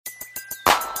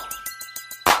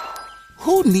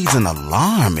Who needs an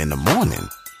alarm in the morning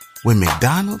when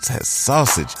McDonald's has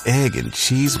sausage, egg, and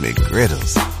cheese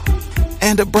McGriddles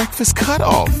and a breakfast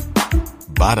cutoff?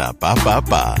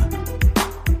 Ba-da-ba-ba-ba.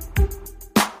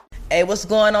 Hey, what's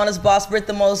going on? It's Boss Brit,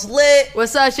 the most lit.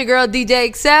 What's up, it's your girl DJ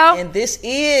Excel. And this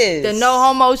is the No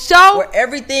Homo Show, where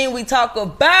everything we talk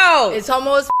about is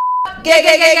homo as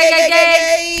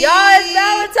gay. Y'all, it's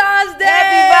Valentine's Day.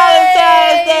 Happy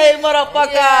Valentine's Day,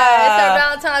 motherfucker. Yeah, it's our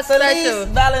Valentine's Feliz special.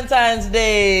 Valentine's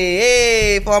Day.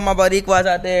 Hey, for all my boricuas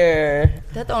out there.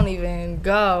 That don't even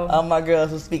go. All my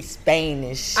girls who speak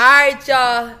Spanish. All right,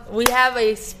 y'all. We have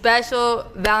a special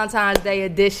Valentine's Day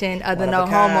edition of the No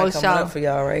Homo Show. Coming up for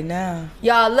y'all right now.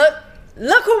 Y'all, look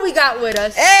who we got with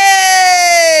us.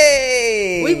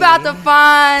 Hey! We about to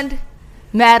find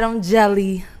Madam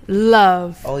Jelly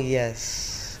Love. Oh,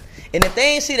 yes. And if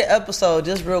they ain't see the episode,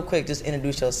 just real quick, just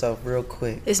introduce yourself real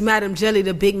quick. It's Madam Jelly,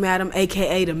 the big madam,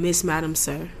 a.k.a. the Miss Madam,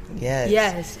 sir.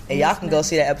 Yes. And y'all can go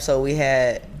see that episode we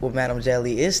had with Madam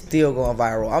Jelly. It's still going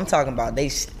viral. I'm talking about they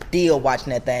still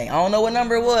watching that thing. I don't know what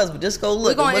number it was, but just go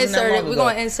look. We're going to insert it. We're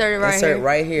going to insert it right here. Insert it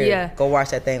right here. Yeah. Go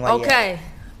watch that thing. Okay.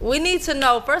 We need to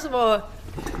know, first of all,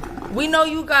 we know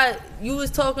you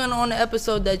was talking on the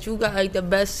episode that you got like the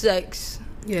best sex.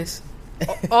 Yes.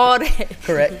 All that.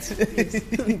 Correct.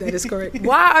 That is correct.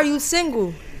 Why are you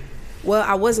single? Well,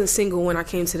 I wasn't single when I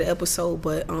came to the episode,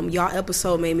 but y'all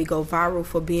episode made me go viral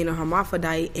for being a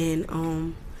hermaphrodite,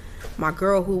 and my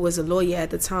girl who was a lawyer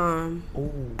at the time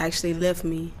actually left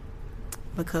me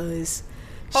because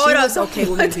she was okay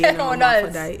with me being a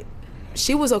hermaphrodite.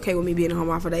 She was okay with me being a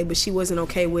hermaphrodite, but she wasn't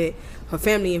okay with her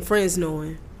family and friends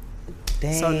knowing.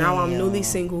 Damn. So now I'm newly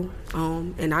single,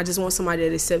 and I just want somebody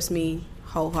that accepts me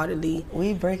wholeheartedly.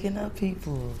 We breaking up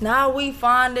people. Now we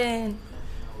finding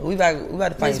we about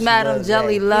to find Miss Madam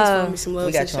Jelly Love.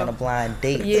 We got you on a blind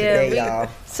date today, y'all.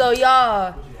 So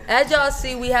y'all, as y'all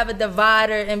see, we have a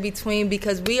divider in between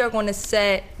because we are going to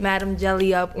set Madam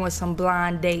Jelly up on some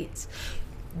blind dates.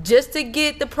 Just to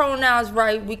get the pronouns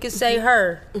right, we could say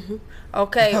her.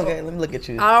 Okay. Okay, let me look at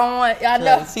you. I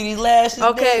know. See these lashes?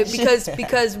 Okay, bitch?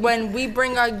 because when we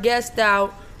bring our guest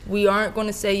out, we aren't going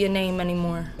to say your name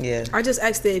anymore. Yeah. I just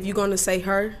asked that if you're going to say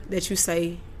her, that you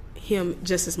say him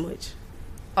just as much.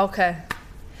 Okay.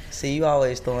 See, you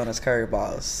always throwing us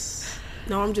curveballs.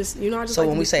 No, I just So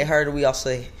when we say her, do we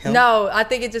also say him? No, I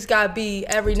think it just got to be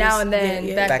every now and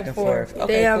then, back and forth.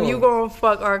 Okay, damn, cool. you going to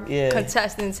fuck our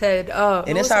contestants' head up.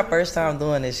 And it's our first time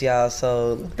doing this, y'all,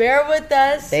 so bear with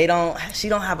us. She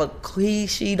don't have a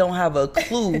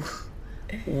clue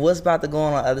what's about to go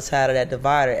on the other side of that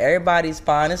divider. Everybody's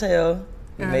fine as hell.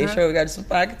 We made sure we got some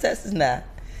fine contestants now.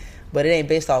 But it ain't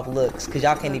based off looks, because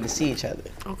y'all can't even see each other.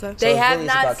 Okay. So They have really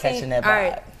not about seen. catching that All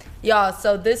vibe. right, y'all.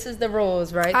 So this is the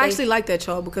rules, right? I actually like that,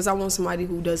 y'all, because I want somebody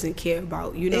who doesn't care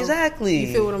about, Exactly.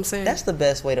 You feel what I'm saying? That's the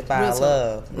best way to find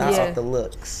love, not off the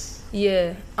looks.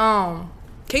 Yeah. Can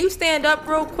you stand up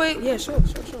real quick? Yeah, sure.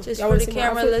 Just Y'all for wanna the see my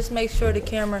camera. outfit? Let's make sure the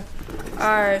camera. All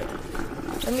right.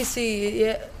 Let me see.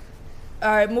 Yeah. All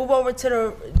right, move over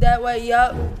to that way.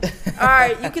 Yup. All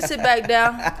right, you can sit back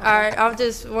down. All right, I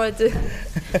just wanted to.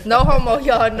 No homo,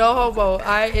 y'all. No homo. All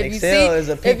right. If you seen it,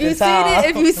 you seen it.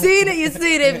 If you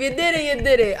did it, you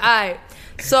did it. All right.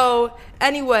 So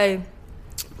anyway,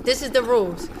 this is the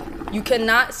rules. You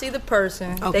cannot see the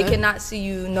person. Okay. They cannot see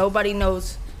you. Nobody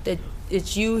knows that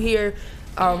it's you here.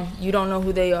 You don't know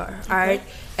who they are. All right.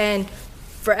 And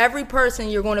for every person,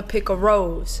 you're going to pick a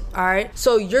rose, all right?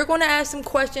 So you're going to ask some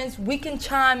questions. We can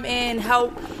chime in,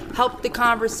 help the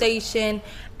conversation,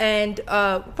 and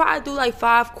probably do like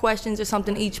 5 questions or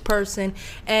something each person.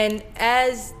 And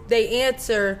as they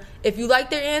answer, if you like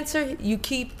their answer, you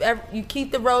keep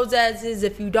the rose as is.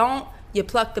 If you don't, you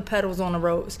pluck the petals on the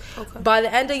rose. Okay. By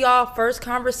the end of y'all first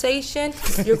conversation,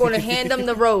 you're going to hand them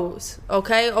the rose,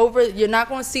 okay? You're not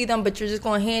going to see them, but you're just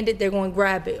going to hand it. They're going to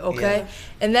grab it, okay? Yeah.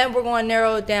 And then we're going to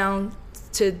narrow it down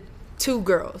to 2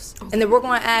 girls. Okay. And then we're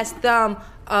going to ask them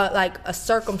like a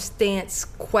circumstance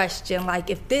question, like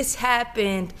if this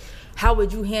happened, how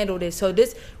would you handle this? So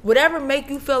this, whatever make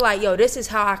you feel like, yo, this is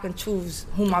how I can choose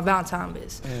who my Valentine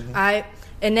is, all right?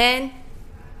 And then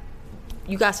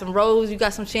you got some rose, you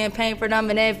got some champagne for them,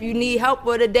 and then if you need help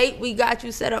with a date, we got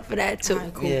you set up for that too. All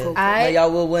right, cool. All right.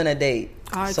 Y'all will win a date.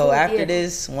 All right, so cool. after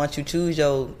this, once you choose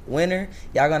your winner,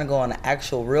 y'all gonna go on an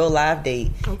actual real live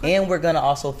date, and we're gonna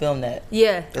also film that.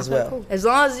 Yeah, as well. Cool. As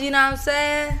long as you know what I'm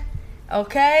saying.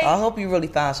 Okay. I hope you really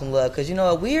find some love, because you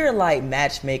know we're like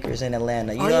matchmakers in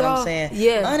Atlanta. You know what I'm saying?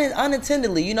 Yeah.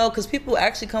 Unattendedly, you know, because people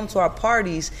actually come to our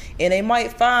parties and they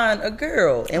might find a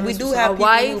girl, and we do have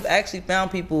people who've actually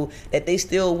found people that they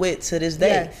still with to this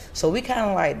day. Yes. So we kind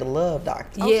of like the love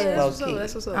doctor. Yeah, that's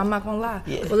what's up. I'm not gonna lie.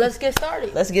 Yeah. Well, let's get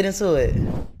started. Let's get into it.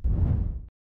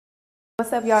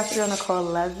 What's up, y'all? It's your Nicole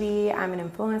Lovey. I'm an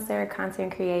influencer,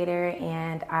 content creator,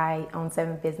 and I own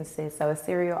 7 businesses. So a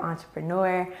serial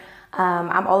entrepreneur.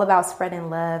 I'm all about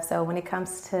spreading love. So when it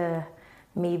comes to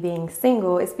me being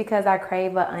single, it's because I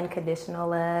crave an unconditional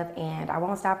love, and I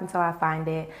won't stop until I find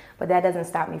it. But that doesn't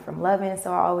stop me from loving.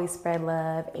 So I always spread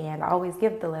love, and I always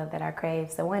give the love that I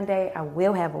crave. So one day I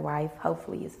will have a wife.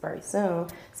 Hopefully it's very soon.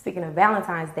 Speaking of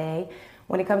Valentine's Day,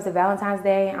 when it comes to Valentine's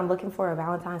Day, I'm looking for a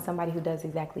Valentine, somebody who does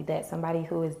exactly that. Somebody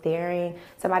who is daring,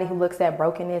 somebody who looks at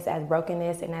brokenness as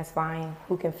brokenness, and that's fine,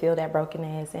 who can feel that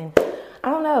brokenness. And I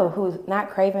don't know, who's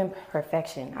not craving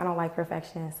perfection. I don't like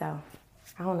perfection, so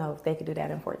I don't know if they could do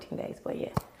that in 14 days, but yeah.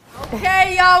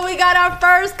 Okay, y'all, we got our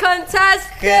first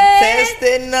contestant.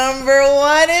 Contestant number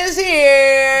 1 is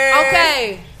here.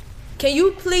 Okay, can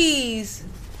you please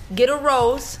get a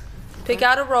rose? Pick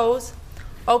out a rose.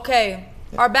 Okay.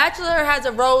 Our bachelor has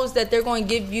a rose that they're going to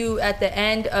give you at the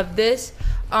end of this.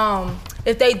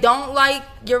 If they don't like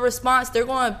your response, they're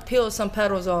going to peel some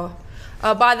petals off.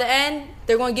 By the end,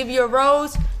 they're going to give you a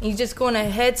rose, and you're just going to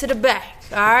head to the back.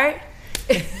 All right?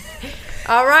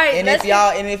 All right. And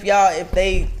if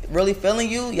they really feeling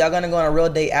you, y'all gonna go on a real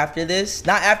date after this.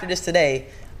 Not after this today,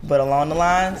 but along the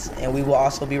lines, and we will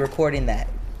also be recording that.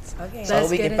 Okay. So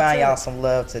we can find y'all some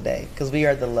love today, because we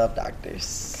are the love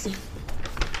doctors.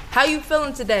 How you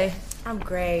feeling today? I'm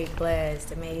great,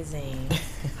 blessed, amazing.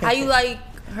 How you like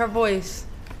her voice?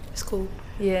 It's cool.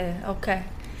 Yeah, okay.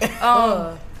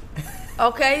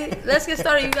 Okay, let's get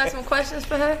started. You got some questions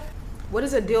for her? What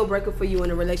is a deal breaker for you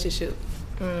in a relationship?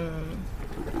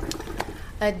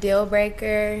 A deal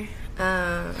breaker,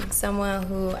 someone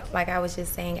who, like I was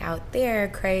just saying out there,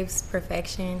 craves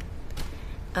perfection.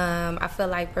 I feel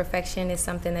like perfection is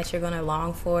something that you're going to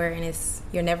long for, and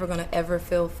you're never going to ever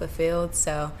feel fulfilled.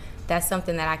 So that's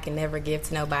something that I can never give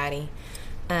to nobody.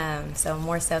 So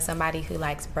more so somebody who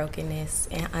likes brokenness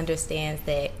and understands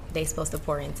that they're supposed to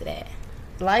pour into that.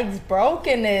 Likes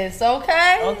brokenness,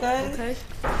 okay? Okay.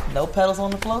 No petals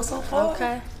on the floor so far?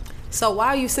 Okay. So why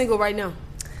are you single right now?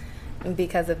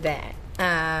 Because of that.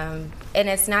 And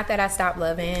it's not that I stopped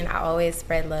loving. I always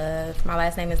spread love. My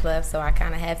last name is Love, so I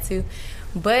kind of have to.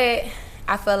 But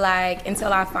I feel like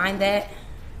until I find that,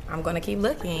 I'm going to keep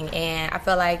looking. And I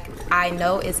feel like I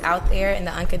know it's out there, and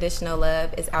the unconditional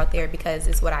love is out there because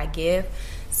it's what I give.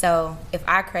 So if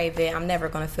I crave it, I'm never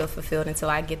going to feel fulfilled until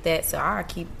I get that. So I'll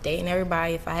keep dating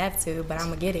everybody if I have to, but I'm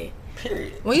going to get it.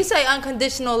 Period. When you say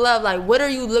unconditional love, like what are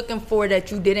you looking for that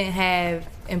you didn't have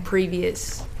in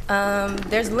previous?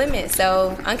 There's limits.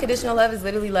 So unconditional love is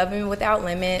literally loving without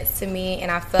limits to me.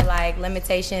 And I feel like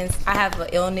limitations, I have an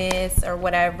illness or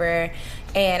whatever,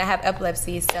 and I have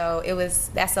epilepsy. So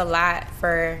that's a lot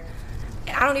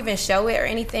I don't even show it or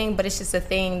anything, but it's just a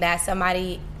thing that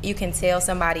you can tell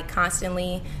somebody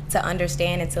constantly to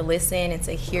understand and to listen and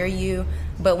to hear you.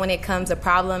 But when it comes a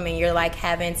problem and you're like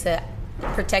having to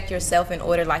protect yourself in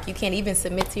order, like you can't even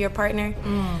submit to your partner,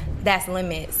 that's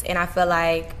limits. And I feel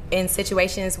like in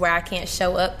situations where I can't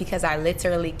show up because I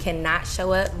literally cannot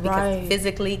show up, because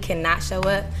physically cannot show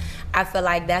up, I feel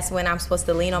like that's when I'm supposed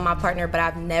to lean on my partner, but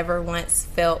I've never once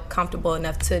felt comfortable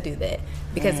enough to do that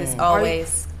because it's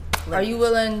always Are you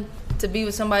willing to be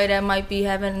with somebody that might be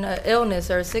having an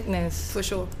illness or a sickness? For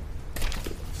sure.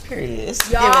 Period.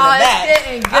 Y'all, it's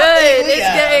getting good. It's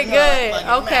getting good.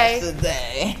 Okay.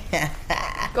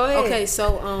 Go ahead. Okay,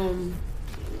 so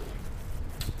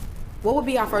what would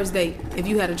be our first date if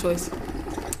you had a choice?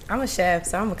 I'm a chef,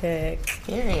 so I'm a cook.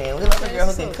 Period. We love a girl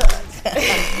who can cook.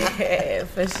 Yeah,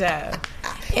 for sure.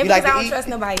 And You because like to I don't eat? trust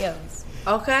nobody else.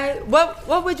 Okay.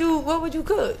 What would you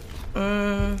cook?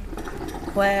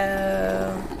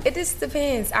 Well, it just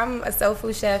depends. I'm a soul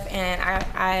food chef, and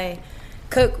I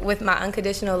cook with my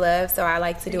unconditional love, so I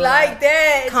like to do Like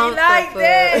that. comfort You like food.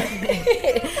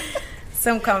 that.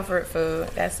 Some comfort food,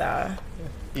 that's all.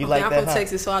 You Okay, like I'm that, from huh?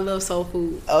 Texas, so I love soul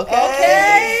food.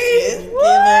 Okay. It's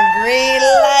giving green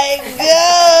light,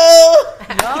 go.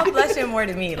 Y'all blushing more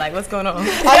than me. Like, what's going on? I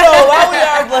know, why we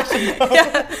are blushing.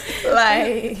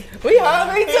 Like, We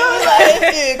hungry too. Like,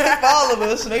 yeah, cook for all of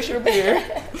us. Make sure we're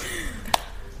here.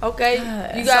 Okay.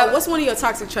 You So got what's one of your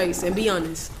toxic traits? And be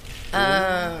honest.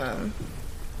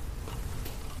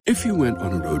 If you went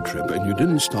on a road trip and you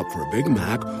didn't stop for a Big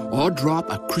Mac or drop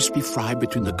a crispy fry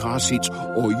between the car seats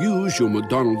or use your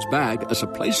McDonald's bag as a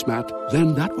placemat,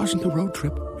 then that wasn't a road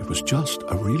trip. It was just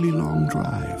a really long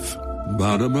drive.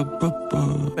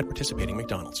 Ba-da-ba-ba-ba. At participating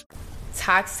McDonald's.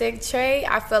 Toxic trait,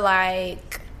 I feel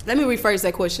like... Let me rephrase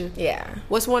that question. Yeah.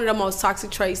 What's one of the most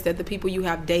toxic traits that the people you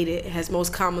have dated has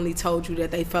most commonly told you that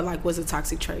they felt like was a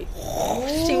toxic trait?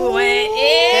 She went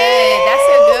in. That's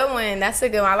a good one. That's a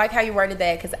good one. I like how you worded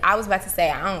that because I was about to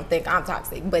say I don't think I'm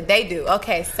toxic, but they do.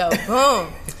 Okay, so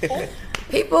boom.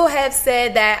 People have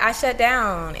said that I shut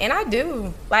down, and I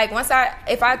do. Like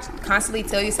if I constantly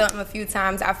tell you something a few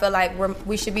times, I feel like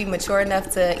we should be mature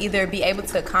enough to either be able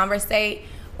to conversate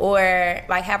or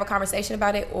like have a conversation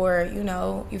about it, or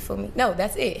you feel me? No,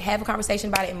 that's it. Have a conversation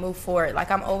about it and move forward. Like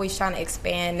I'm always trying to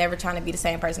expand, never trying to be the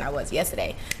same person I was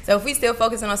yesterday. So if we still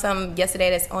focusing on something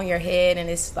yesterday that's on your head and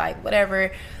it's like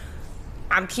whatever,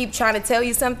 I'm keep trying to tell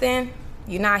you something.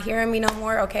 You're not hearing me no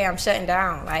more. Okay, I'm shutting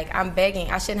down. Like I'm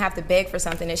begging. I shouldn't have to beg for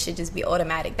something. It should just be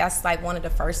automatic. That's like one of the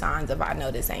first signs of I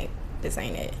know this ain't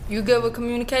it. You good with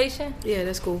communication? Yeah,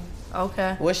 that's cool.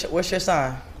 Okay. What's your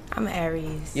sign? I'm an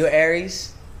Aries. You're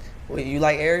Aries? You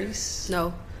like Aries?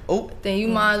 No. Oh. Then you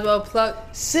might as well pluck.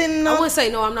 Sitting I on. wouldn't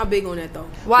say no. I'm not big on that though.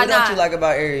 Why What not? don't you like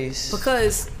about Aries?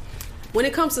 Because when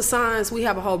it comes to signs, we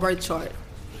have a whole birth chart.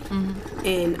 Mm-hmm.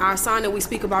 And our sign that we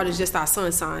speak about is just our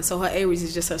sun sign. So her Aries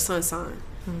is just her sun sign.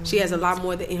 Mm-hmm. She has a lot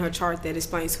more in her chart that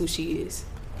explains who she is.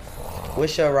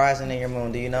 What's your rising and your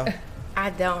moon? Do you know?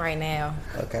 I don't right now.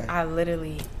 Okay. I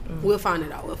literally... We'll find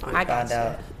it out. I got find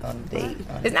out on the date.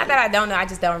 It's not that I don't know. I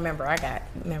just don't remember. I got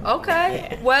memory. Okay.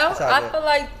 Yeah. Well, all I good. feel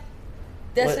like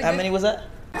that's How many was that?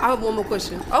 I have one more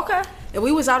question. Okay. If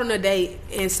we was out on a date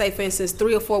and say, for instance,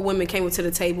 3 or 4 women came up to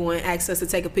the table and asked us to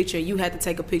take a picture and you had to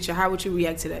take a picture, how would you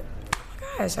react to that?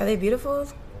 Gosh, are they beautiful?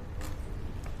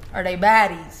 Are they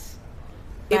baddies?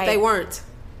 If they weren't.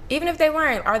 Even if they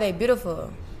weren't, are they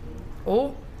beautiful?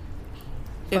 Oh.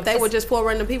 If they were just 4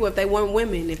 random people, if they weren't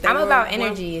women. If they I'm were about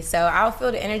energy, so I'll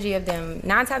feel the energy of them.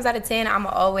 9 times out of 10, I'm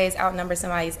always outnumber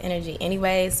somebody's energy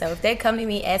anyway. So if they come to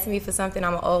me asking me for something,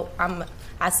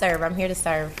 I serve. I'm here to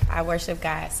serve. I worship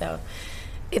God. So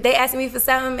if they ask me for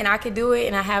something and I can do it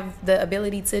and I have the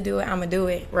ability to do it, I'm gonna do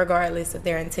it regardless of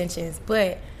their intentions.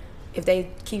 But if they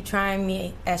keep trying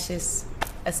me, that's just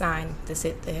a sign to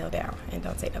sit the hell down and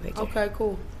don't take no picture. Okay,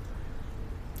 cool.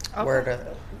 Okay. Word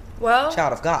of Well,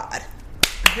 child of God.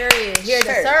 period. Here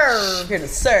to serve. Here to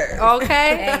serve.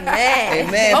 Okay. Amen.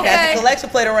 Amen. Okay. Pass the collection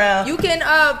plate around. You can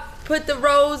put the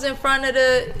rose in front of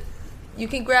the. You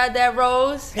can grab that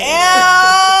rose. Ew!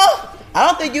 I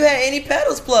don't think you had any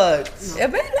petals plugged. I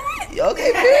bet not.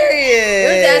 Okay, period. It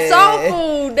was that soul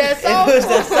food. It was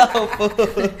that soul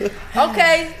food.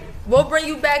 Okay, we'll bring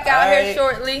you back out All here right.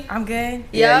 shortly. I'm good.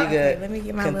 Yeah, Yeah. you good. Okay, let me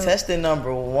get my Contestant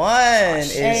number 1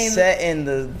 is shame. setting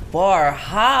the bar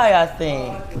high, I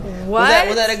think. What?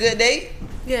 Was that a good date?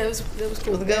 Yeah, it was cool.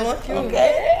 Was it a good one?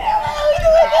 Okay.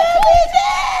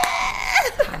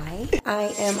 Hi, I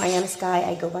am Ayana Sky.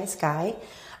 I go by Sky.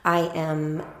 I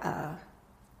am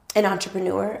an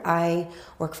entrepreneur. I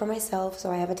work for myself, so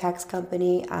I have a tax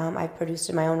company. I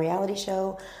produced my own reality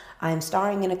show. I'm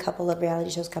starring in a couple of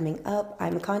reality shows coming up.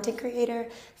 I'm a content creator,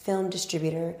 film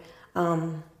distributor.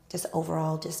 Just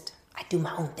overall, I do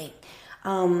my own thing.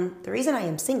 The reason I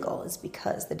am single is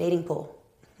because the dating pool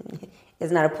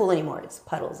is not a pool anymore. It's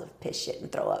puddles of piss, shit,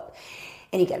 and throw up.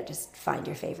 And you gotta just find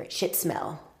your favorite shit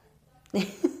smell.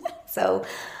 So,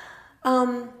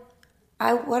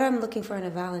 what I'm looking for in a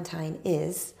Valentine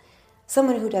is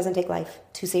someone who doesn't take life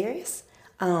too serious,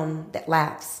 that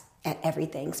laughs at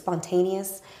everything,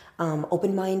 spontaneous,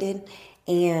 open-minded,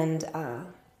 and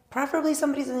preferably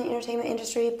somebody's in the entertainment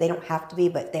industry. They don't have to be,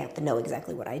 but they have to know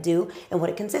exactly what I do and what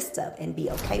it consists of and be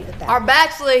okay with that. Our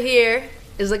bachelor here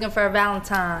is looking for a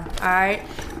Valentine. All right,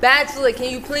 bachelor,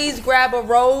 can you please grab a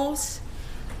rose?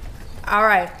 All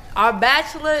right, our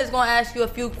bachelor is going to ask you a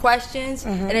few questions,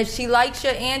 and if she likes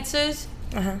your answers,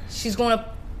 she's going to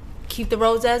keep the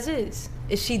rose as is.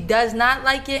 If she does not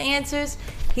like your answers,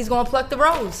 he's going to pluck the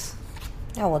rose.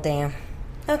 Oh, well, damn.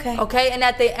 Okay. Okay, and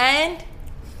at the end,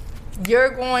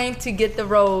 you're going to get the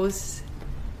rose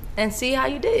and see how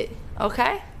you did.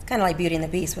 Okay? It's kind of like Beauty and the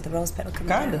Beast with the rose petal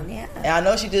coming Kinda. down. Yeah. And I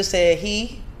know she just said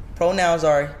he. Pronouns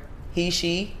are he,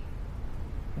 she,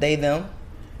 they, them.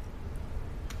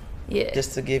 Yeah.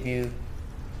 Just to give you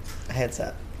a heads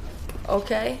up.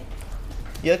 Okay.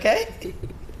 You okay?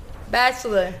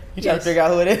 Bachelor. You trying to figure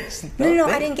out who it is? No,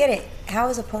 I didn't get it. How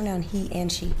is a pronoun he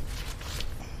and she?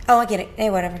 Oh, I get it. Hey,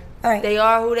 whatever. All right. They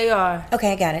are who they are.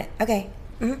 Okay, I got it. Okay.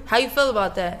 How you feel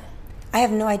about that? I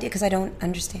have no idea because I don't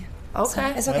understand.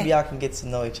 Okay. It's okay. Maybe y'all can get to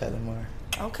know each other more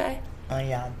Okay. on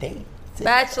y'all date.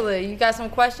 Bachelor, you got some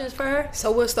questions for her?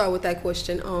 So we'll start with that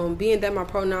question. Being that my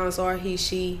pronouns are he,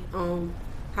 she,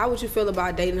 how would you feel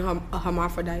about dating a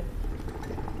hermaphrodite?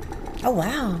 Oh,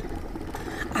 wow.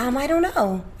 I don't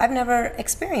know. I've never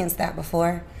experienced that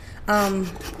before. Am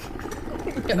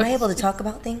I able to talk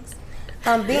about things?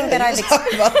 Being that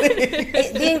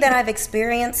I've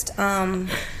experienced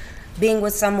being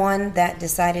with someone that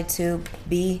decided to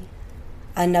be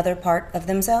another part of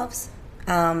themselves,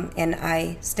 and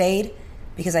I stayed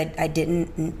because I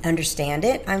didn't understand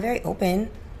it. I'm very open.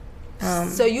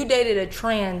 So you dated a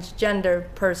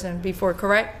transgender person before,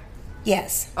 correct?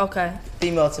 Yes. Okay.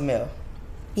 Female to male.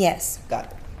 Yes. Got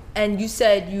it. And you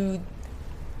said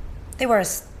They were a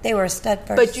stud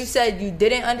first. but you said you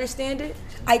didn't understand it?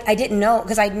 I didn't know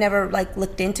because I'd never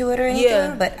looked into it or anything.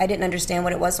 Yeah. But I didn't understand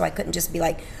what it was, so I couldn't just be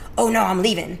like, "Oh no, I'm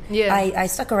leaving." Yeah. I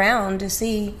stuck around to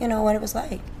see, what it was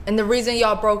like. And the reason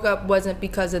y'all broke up wasn't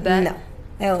because of that? No.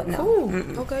 Hell no. Cool.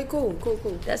 Mm-mm. Okay, cool.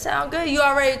 That sounds good. You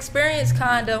already experienced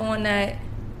kinda on that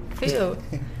field.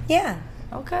 Yeah.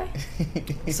 Okay.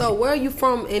 So where are you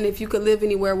from, and if you could live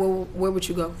anywhere, where would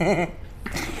you go?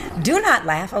 Do not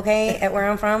laugh, okay, at where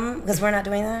I'm from, because we're not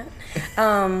doing that.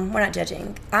 We're not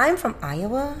judging. I'm from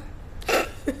Iowa.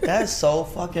 That's so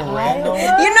fucking random.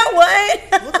 You know what?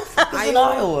 What the fuck is in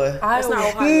Iowa? That's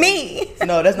not Ohio. Me.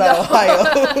 No, that's not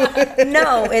Ohio.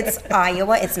 No, it's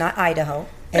Iowa. It's not Idaho.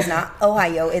 It's not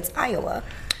Ohio. It's Iowa.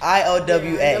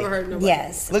 IOWA. Never heard nobody.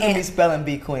 Yes. Look at me spelling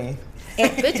B Queen.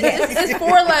 Bitch, it's 4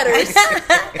 letters.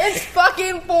 It's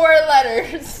fucking 4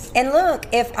 letters. And look,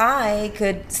 if I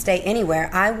could stay anywhere,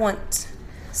 I want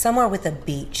somewhere with a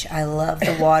beach. I love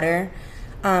the water.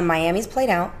 Miami's played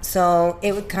out, so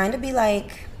it would kind of be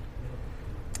like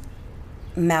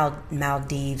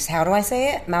Maldives. How do I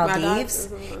say it? Maldives.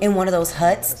 In one of those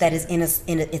huts that is in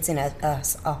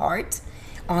a heart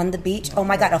on the beach. Oh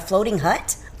my God, a floating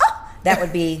hut? Oh, that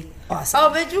would be awesome. Oh,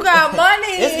 bitch, you got money.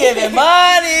 It's giving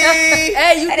money.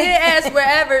 Hey, you did ask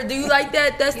wherever. Do you like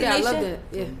that destination? Yeah, I love that.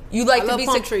 Yeah. You like I to love be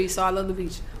palm trees, so I love the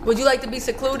beach. Would you like to be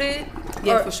secluded?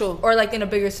 Yeah, Or- for sure. Or like in a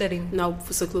bigger city? No,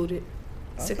 for secluded.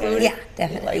 Secluded? Yeah,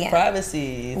 definitely. Like Yeah.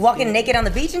 privacy. Walking naked on the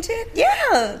beach and shit?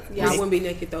 Yeah. Yeah, I wouldn't be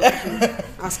naked though.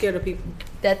 I'm scared of people.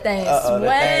 That thing Uh-oh, that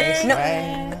sweat. thing No,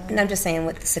 Right. and I'm just saying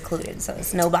with secluded, so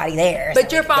it's nobody there.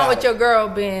 But so. you're fine Got with it. your girl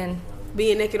being...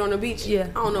 Being naked on the beach? Yeah.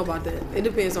 I don't know about that. It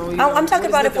depends on you. Oh, I'm talking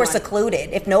about if we're looking like. secluded.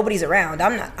 If nobody's around,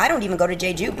 I don't even go to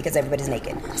Jeju because everybody's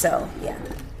naked. So yeah.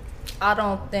 I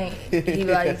don't think he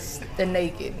likes the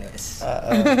nakedness.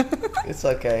 It's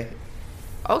okay.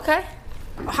 Okay.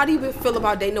 How do you feel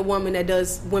about dating a woman that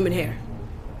does women hair?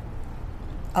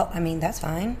 Oh, I mean that's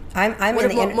fine. I'm What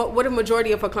in if, the what if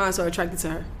majority of her clients are attracted to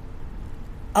her?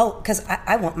 oh, because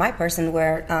I want my person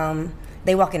where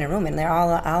they walk in a room and they're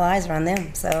all eyes are on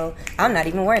them. So I'm not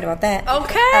even worried about that.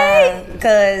 Okay.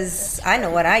 Because I know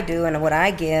what I do and what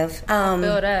I give. Feel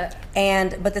that.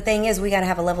 But the thing is, we got to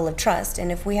have a level of trust.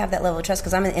 And if we have that level of trust,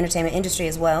 because I'm in the entertainment industry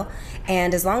as well,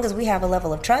 and as long as we have a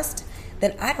level of trust,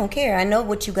 then I don't care. I know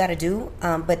what you got to do,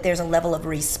 but there's a level of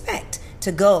respect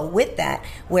to go with that,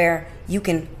 where you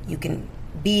can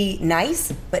be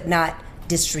nice, but not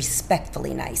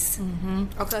disrespectfully nice.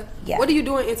 Okay. Yeah. What do you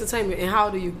do in entertainment, and how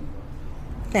old are you?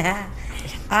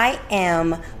 I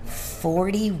am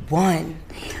 41.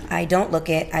 I don't look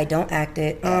it. I don't act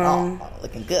it.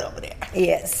 Looking good over there.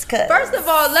 Yes. Cause First of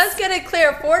all, let's get it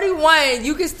clear. 41,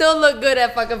 you can still look good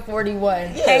at fucking 41.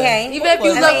 hey. Even if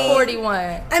you I look mean-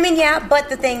 41. I mean, yeah, but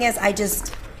the thing is,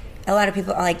 a lot of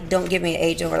people don't give me an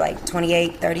age over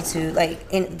 28, 32,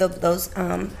 in those.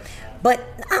 But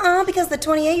because the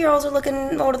 28-year-olds are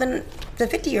looking older than the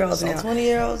 50-year-olds now.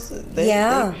 20-year-olds,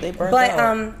 they burnt but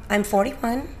out. I'm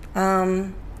 41.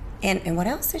 And what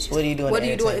else did you? What do you do? What do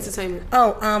you do in entertainment?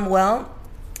 Oh, well,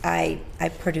 I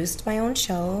produced my own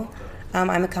show.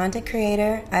 I'm a content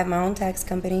creator. I have my own tax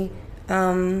company.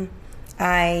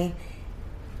 I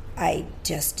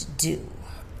just do.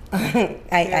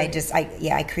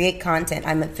 I create content.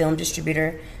 I'm a film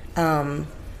distributor, and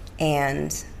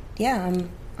yeah, I'm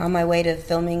on my way to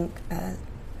filming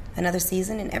another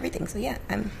season and everything. So yeah,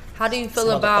 I'm. How do you feel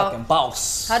Motherfucking about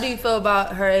boss. How do you feel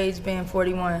about her age being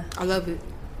 41? I love it.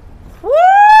 Woo!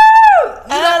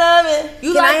 I love it.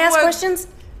 You Can like I ask more- questions?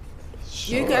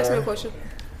 You can ask me a question.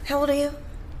 How old are you?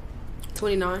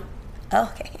 29.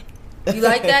 Oh, okay, You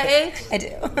like that age? I do.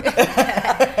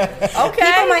 Okay.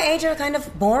 People my age are kind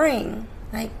of boring.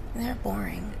 They're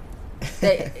boring.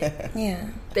 They Yeah.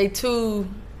 they too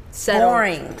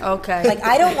Boring. Okay. Like,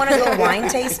 I don't want to go wine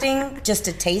tasting just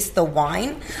to taste the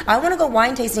wine. I want to go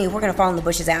wine tasting if we're going to fall in the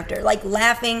bushes after. Like,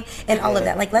 laughing and all of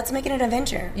that. Like, let's make it an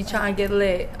adventure. You trying to get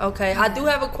lit. Okay. I do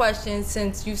have a question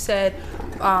since you said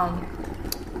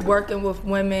working with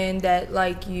women that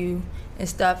like you and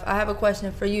stuff. I have a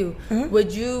question for you. Mm-hmm.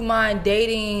 Would you mind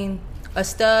dating a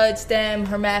stud, stem,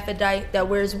 hermaphrodite that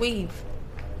wears weave?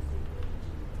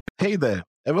 Hey there.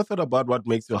 Ever thought about what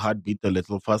makes your heart beat a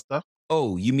little faster?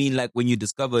 Oh, you mean like when you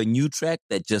discover a new track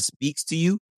that just speaks to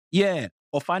you? Yeah,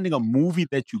 or finding a movie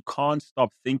that you can't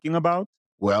stop thinking about?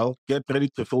 Well, get ready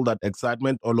to feel that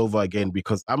excitement all over again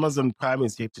because Amazon Prime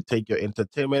is here to take your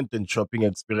entertainment and shopping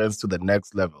experience to the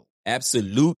next level.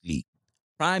 Absolutely.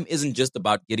 Prime isn't just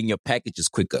about getting your packages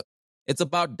quicker. It's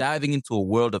about diving into a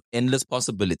world of endless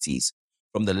possibilities,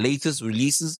 from the latest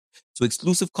releases to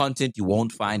exclusive content you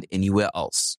won't find anywhere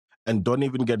else. And don't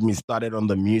even get me started on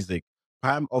the music.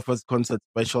 Prime offers concert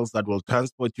specials that will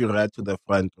transport you right to the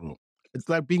front row. It's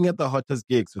like being at the hottest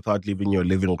gigs without leaving your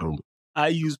living room. I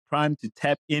use Prime to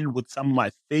tap in with some of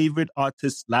my favorite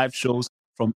artists' live shows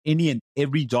from any and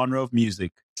every genre of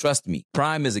music. Trust me,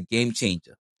 Prime is a game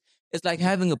changer. It's like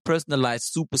having a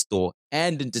personalized superstore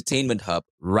and entertainment hub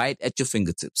right at your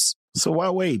fingertips. So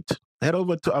why wait? Head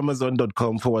over to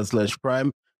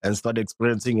amazon.com/Prime and start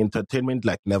experiencing entertainment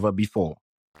like never before.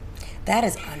 That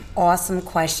is an awesome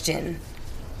question.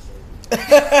 I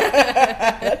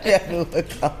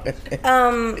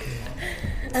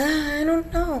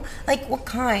don't know. Like, what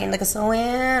kind? Like a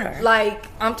sew-in? Or? Like,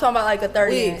 I'm talking about like a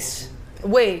 30-inch.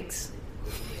 Wigs.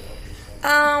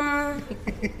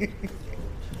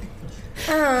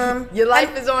 Your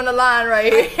life is on the line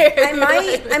right here. I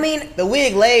might. I mean, the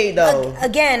wig laid though.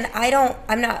 Again,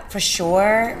 I'm not for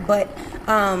sure, but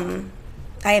I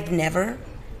have never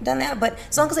done that. But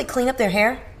as long as they clean up their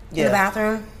hair in the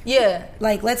bathroom,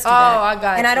 like let's do that. I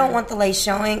got and you. I don't want the lace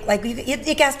showing. Like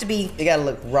it has to be. It gotta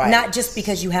look right. Not just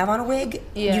because you have on a wig.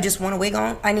 Yeah. You just want a wig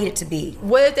on. I need it to be.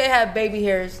 What if they have baby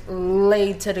hairs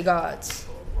laid to the gods?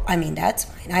 I mean, that's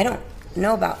fine. I don't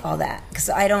know about all that because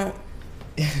I don't.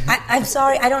 I'm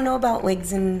sorry, I don't know about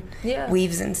wigs and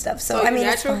weaves and stuff. So I mean,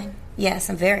 it's fine. Yes,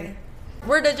 I'm very.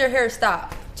 Where does your hair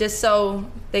stop? Just so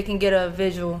they can get a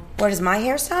visual. Where does my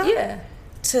hair stop? Yeah.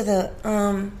 To the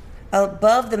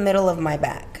above the middle of my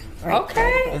back. Right.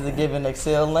 Okay. Is it giving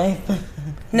Excel length?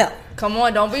 No. Come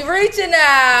on, don't be reaching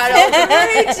now. Don't be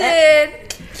reaching.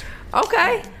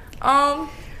 Okay.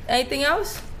 Anything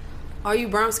else? Are you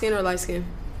brown skin or light skin?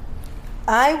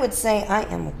 I would say I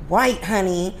am white,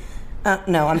 honey.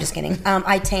 No, I'm just kidding.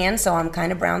 I tan, so I'm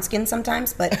kind of brown skinned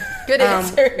sometimes, but good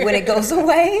answer. When it goes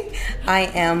away, I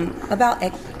am about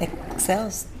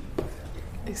Excel's.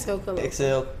 Excel color.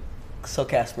 Excel, so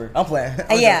Casper. I'm playing.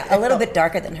 Yeah, a little bit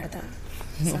darker than her though.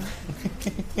 So.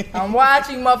 I'm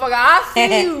watching, motherfucker. I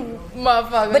see you,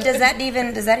 motherfucker. But does that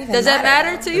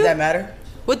matter to you? Does that matter?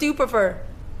 What do you prefer?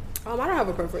 I don't have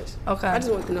a preference. Okay. I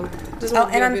just want to know.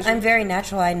 And I'm very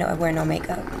natural. I wear no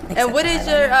makeup. And what is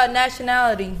your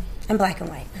nationality? I'm black and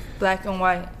white. Black and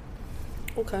white.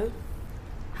 Okay.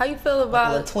 How you feel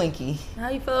about a Twinkie? How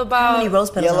you feel about how many rose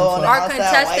petals on our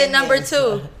contestant number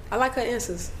 2? I like her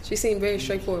answers. She seemed very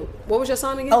straightforward. What was your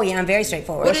sign again? Oh yeah, I'm very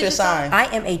straightforward. What's your sign? I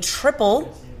am a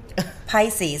triple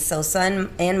Pisces. So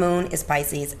sun and moon is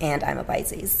Pisces, and I'm a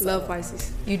Pisces. So. Love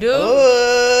Pisces. You do? Hold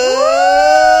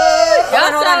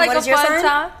on. Like what is your sign?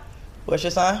 Time? What's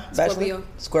your sign?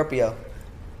 Scorpio.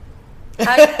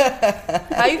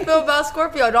 How you feel about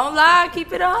Scorpio? Don't lie.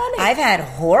 Keep it honest. I've had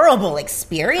horrible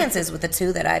experiences with the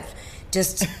two that I've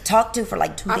just talked to for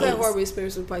like 2 days. I've had horrible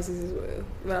experiences with Pisces as well,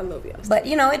 but I love y'all. But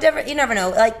you never know.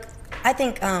 Like I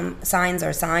think signs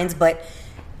are signs, but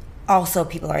also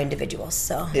people are individuals.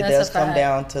 So it does come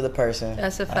down to the person.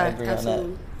 That's a fact. I agree on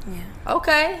that. Yeah.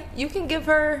 Okay, you can give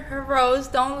her rose.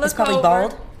 Don't look. It's probably over.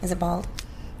 bald. Is it bald?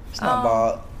 It's not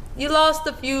bald. You lost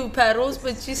a few petals,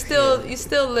 but you still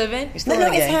living.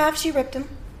 No, it's half. She ripped them.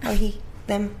 Or he,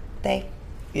 them, they.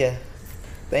 Yeah.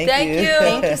 Thank you.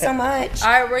 Thank you so much. All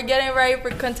right, we're getting ready for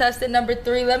contestant number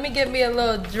 3. Let me get me a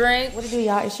little drink. What to do,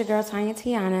 y'all? It's your girl, Tanya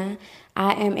Tiana.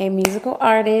 I am a musical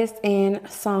artist and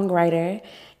songwriter,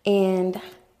 and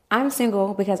I'm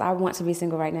single because I want to be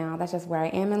single right now. That's just where I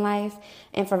am in life.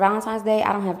 And for Valentine's Day,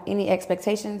 I don't have any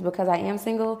expectations because I am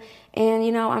single, and,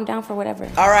 I'm down for whatever.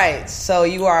 All right, so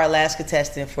you are our last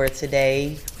contestant for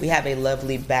today. We have a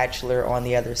lovely bachelor on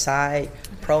the other side.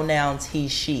 Pronouns he,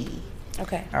 she.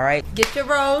 Okay. All right. Get your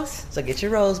rose. So get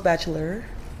your rose, bachelor.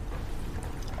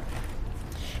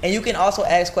 And you can also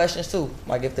ask questions too.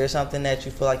 Like if there's something that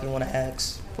you feel like you want to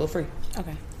ask, feel free.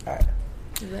 Okay. All right.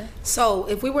 So,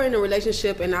 if we were in a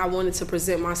relationship and I wanted to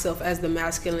present myself as the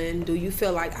masculine, do you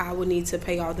feel like I would need to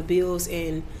pay all the bills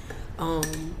and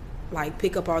like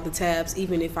pick up all the tabs,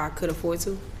 even if I could afford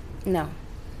to? No.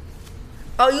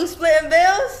 Oh, you splitting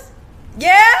bills?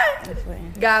 Yeah.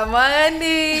 Got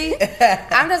money.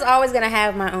 I'm just always gonna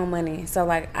have my own money. So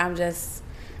like I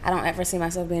don't ever see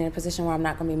myself being in a position where I'm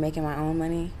not gonna be making my own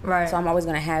money. Right. So I'm always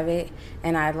gonna have it,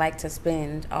 and I like to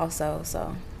spend also.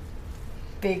 So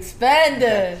big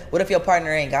spender. What if your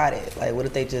partner ain't got it? Like, what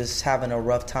if they just having a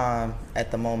rough time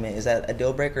at the moment? Is that a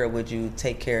deal breaker, or would you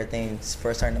take care of things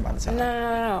for a certain amount of time?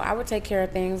 No. I would take care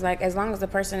of things like as long as the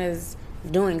person is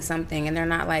doing something and they're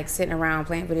not like sitting around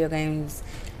playing video games.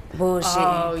 Bullshit.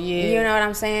 Oh, yeah. You know what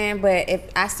I'm saying? But if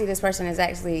I see this person is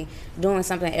actually doing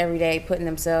something every day, putting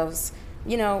themselves,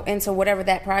 into whatever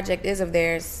that project is of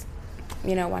theirs,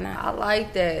 why not? I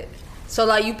like that. So,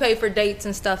 like, you pay for dates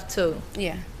and stuff, too?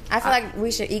 Yeah. I feel like we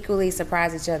should equally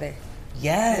surprise each other.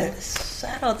 Yes.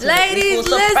 Shout out to ladies,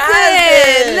 the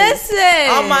listen.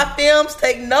 All my films,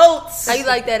 take notes. How you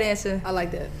like that answer? I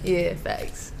like that. Yeah,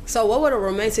 facts. So, what would a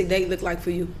romantic date look like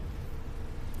for you?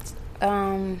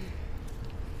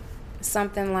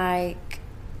 Something like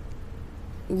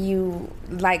you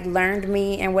like learned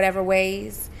me in whatever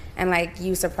ways, and like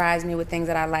you surprised me with things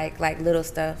that I like little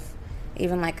stuff,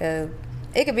 even like it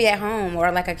could be at home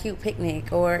or like a cute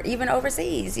picnic or even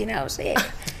overseas, shit. For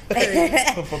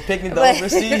picnic to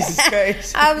overseas is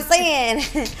crazy. I'm saying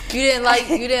you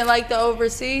didn't like the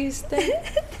overseas thing.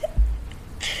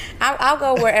 I'll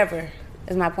go wherever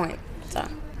is my point. So.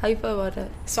 How you feel about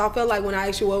that? So I feel like when I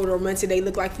asked you what would a romantic date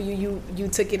look like for you, you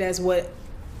took it as what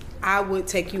I would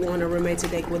take you on a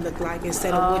romantic date would look like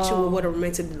instead of what a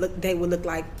romantic date would look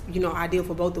like, ideal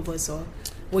for both of us, or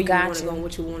where you want to go and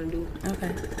what you want to do.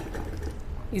 Okay.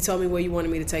 You told me where you wanted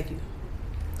me to take you.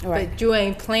 Right. But you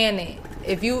ain't planning.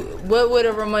 What would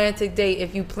a romantic date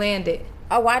if you planned it?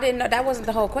 Oh, I didn't know. That wasn't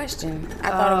the whole question. I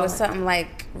thought it was something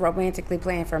like romantically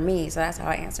planned for me, so that's how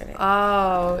I answered it.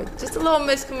 Oh, just a little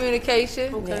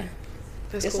miscommunication. Okay.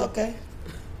 Yeah. It's cool. Okay.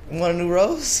 You want a new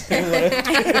rose?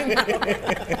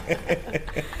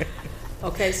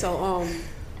 Okay, so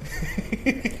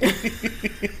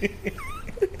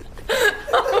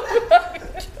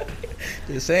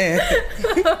just saying,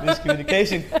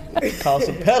 miscommunication caused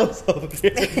some petals over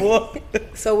there, boy.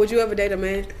 So would you ever date a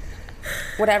man?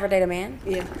 Would I ever date a man?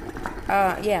 Yeah.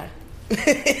 Yeah.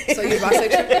 So you're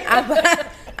bisexual?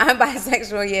 I'm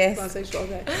bisexual, yes. Bisexual,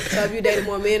 okay. So have you dated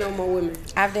more men or more women?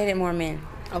 I've dated more men.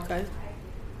 Okay.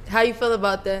 How you feel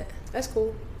about that? That's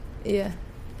cool. Yeah.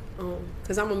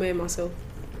 Because I'm a man myself.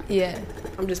 Yeah.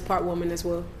 I'm just part woman as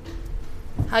well.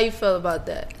 How you feel about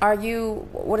that?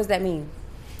 What does that mean?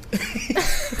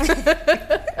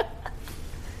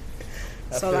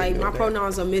 So like my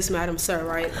pronouns are Miss, Madam, Sir,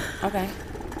 right? Okay.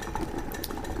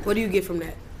 What do you get from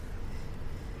that?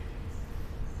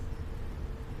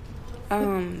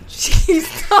 She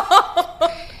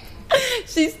stopped.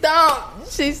 She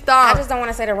stopped. I just don't want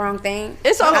to say the wrong thing.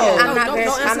 It's okay. I'm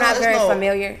not very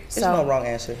familiar. There's no wrong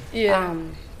answer. Yeah.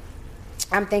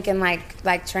 I'm thinking like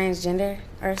transgender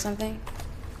or something.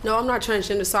 No, I'm not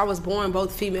transgender. So I was born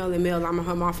both female and male. I'm a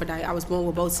hermaphrodite. I was born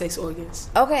with both sex organs.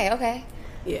 Okay.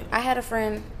 Yeah. I had a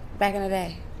friend back in the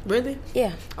day. Really?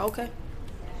 Yeah. Okay.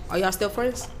 Are y'all still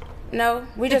friends? No,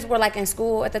 we just were like in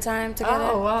school at the time together.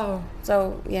 Oh wow.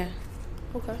 So yeah.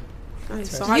 Okay.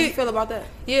 Nice. So how do you feel about that?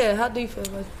 Yeah. How do you feel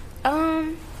about it?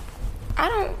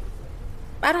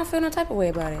 I don't feel no type of way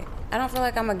about it. I don't feel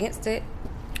like I'm against it.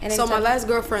 So my last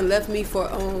girlfriend left me for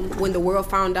when the world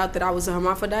found out that I was a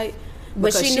hermaphrodite.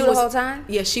 But she knew the whole time?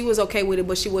 Yeah, she was okay with it,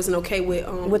 but she wasn't okay with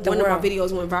one of my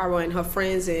videos went viral and her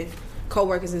friends and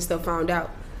coworkers and stuff found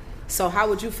out. So how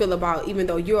would you feel about, even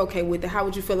though you're okay with it, how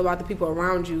would you feel about the people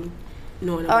around you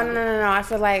knowing about it? No. I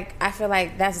feel like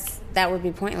that would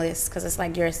be pointless because it's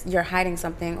like you're hiding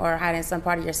something or hiding some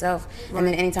part of yourself, right. And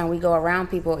then anytime we go around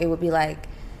people, it would be like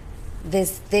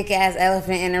this thick ass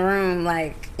elephant in the room.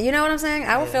 Like, you know what I'm saying?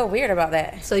 I would feel weird about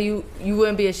that. So you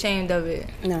wouldn't be ashamed of it?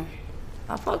 No.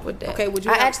 I fuck with that. Okay, would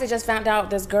you? I actually just found out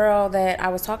this girl that I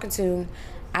was talking to.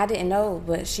 I didn't know,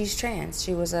 but she's trans.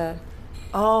 She was a.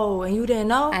 Oh, and you didn't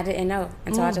know? I didn't know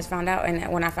until I just found out,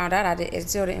 and when I found out, it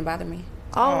still didn't bother me.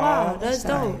 Oh wow, that's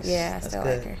dope. Nice. Yeah, I still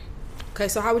like her. Okay,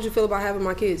 so how would you feel about having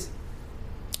my kids?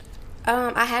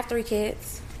 I have 3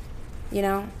 kids. You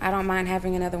know, I don't mind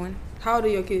having another one. How old are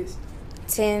your kids?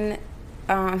 10,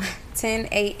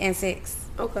 8, and 6.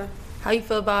 Okay. How you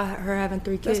feel about her having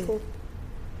 3 kids? That's cool.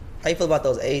 How you feel about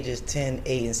those ages, 10,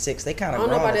 8, and 6? They kind of. I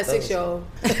don't know about that 6-year-old.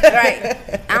 Right.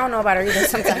 I don't know about her either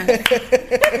sometimes.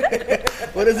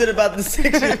 What is it about the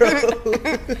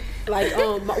 6-year-old? Like,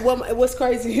 what's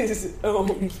crazy is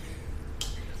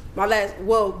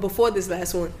before this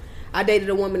last one, I dated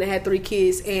a woman that had 3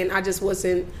 kids, and I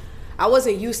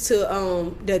wasn't used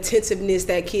to the attentiveness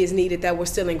that kids needed that were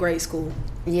still in grade school.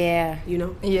 Yeah. You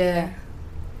know? Yeah.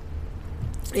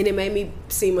 And it made me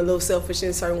seem a little selfish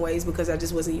in certain ways because I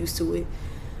just wasn't used to it.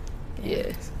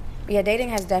 Yeah. Yeah, dating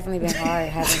has definitely been hard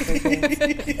having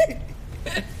 3 kids.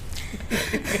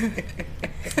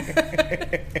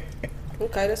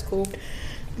 Okay, that's cool.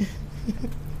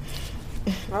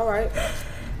 All right.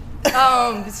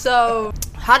 So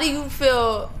how do you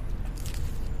feel?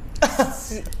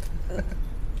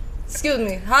 Excuse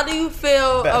me. How do you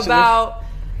feel about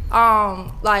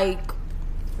like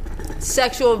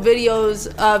sexual videos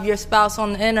of your spouse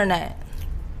on the internet?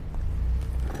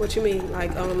 What you mean?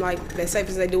 Like that safe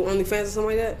as they do OnlyFans or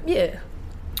something like that? Yeah.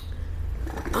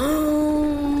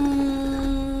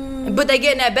 But they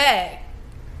get in that bag.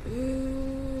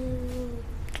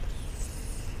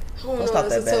 Don't stop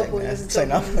that bag, man. Say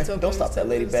no. Don't stop that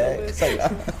lady bag. Say no.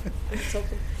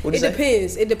 It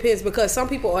depends. It depends because some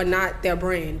people are not their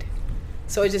brand.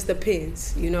 So it just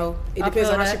depends, you know. It depends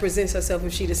on how she presents herself.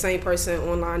 If she the same person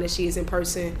online as she is in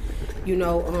person, you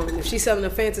know. If she's selling a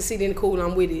fantasy, then cool,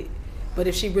 I'm with it. But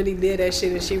if she really did that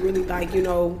shit and she really like, you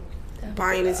know,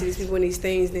 buying into these people and these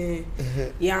things, then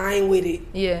yeah, I ain't with it.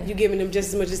 Yeah. You giving them just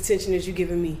as much attention as you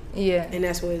giving me. Yeah. And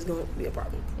that's where it's going to be a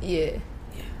problem. Yeah.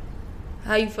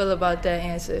 How you feel about that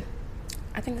answer?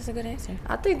 I think that's a good answer.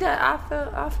 I think that I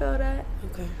feel that.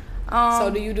 Okay. So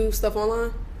do you do stuff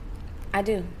online? I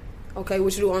do. Okay,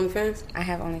 what you do, OnlyFans? I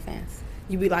have OnlyFans.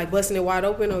 You be like busting it wide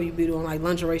open, or you be doing like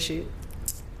lingerie shit?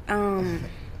 I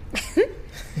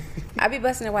be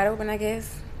busting it wide open, I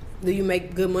guess. Do you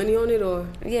make good money on it, or?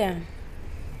 Yeah.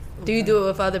 Do you do it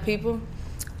with other people?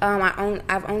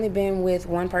 I've only been with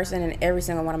one person in every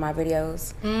single one of my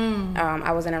videos.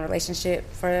 I was in a relationship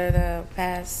for the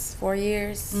past 4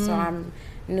 years, so I'm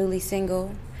newly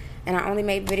single, and I only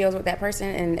made videos with that person.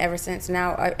 And ever since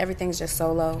now, everything's just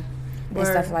solo and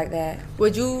stuff like that.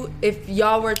 Would you, if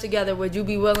y'all were together, would you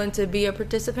be willing to be a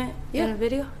participant in a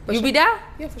video? You be down?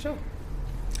 Yeah, for sure.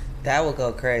 That would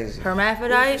go crazy.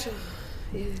 Hermaphrodite?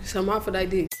 Yeah, hermaphrodite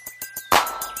dick.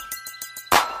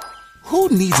 Who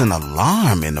needs an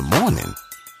alarm in the morning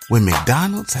when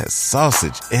McDonald's has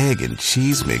sausage, egg, and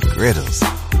cheese McGriddles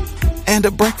and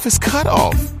a breakfast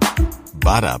cutoff?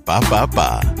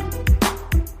 Ba-da-ba-ba-ba.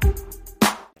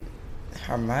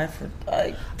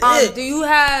 Hermaphrodite. Do you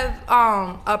have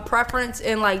a preference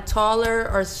in like taller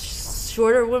or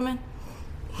shorter women?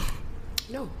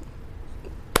 No,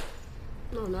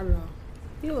 not at all.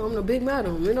 You know, I'm the big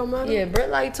madam. It don't matter. Yeah, Britt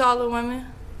like taller women.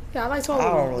 Yeah, I like taller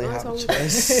I women. don't really have a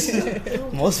choice.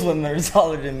 Most women are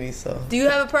taller than me, so. Do you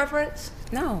have a preference?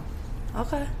 No.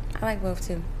 Okay. I like both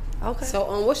too. Okay.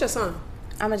 So, what's your sign?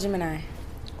 I'm a Gemini.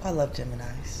 I love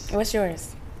Geminis. What's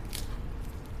yours?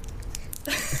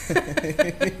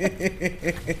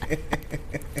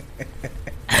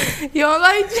 You don't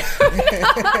like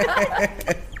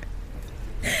Geminis?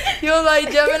 You don't like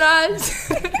Geminis?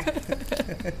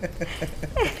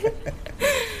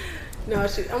 No,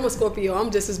 I'm a Scorpio. I'm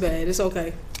just as bad. It's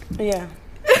okay. Yeah.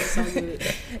 It's all good.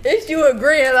 It's you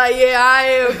agreeing like, yeah, I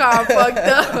am kind of fucked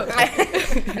up.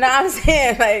 No, I'm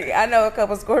saying like I know a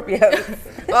couple Scorpios.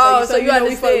 Oh, so you know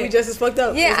understand? we just as fucked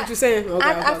up. Yeah, That's what you're saying. Okay,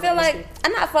 I feel like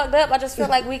I'm not fucked up. I just feel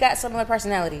like we got similar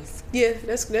personalities. Yeah,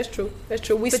 that's true. That's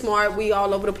true. We smart. We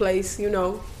all over the place. You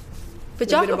know. But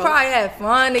y'all could probably have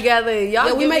fun together. Y'all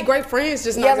Yeah, we make great friends,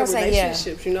 just not good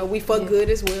relationships. You know, we fuck good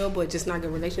as well, but just not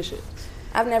good relationships.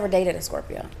 I've never dated a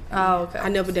Scorpio. Oh, okay. I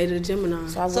never dated a Gemini.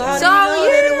 Because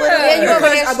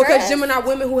Gemini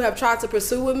women who have tried to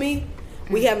pursue with me,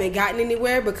 we haven't gotten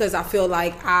anywhere because I feel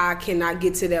like I cannot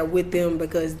get to that with them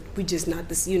because we just not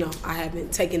this. You know, I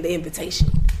haven't taken the invitation.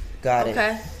 Got it.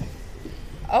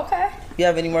 Okay. You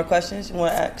have any more questions you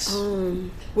want to ask?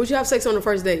 Would you have sex on the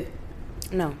first date?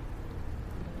 No.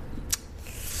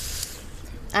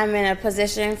 I'm in a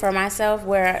position for myself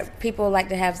where people like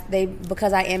to have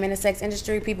because I am in the sex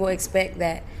industry, people expect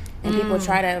that, and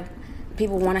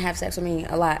people want to have sex with me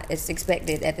a lot. It's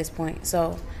expected at this point.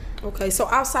 So, okay. So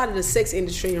outside of the sex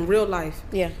industry in real life,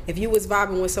 yeah, if you was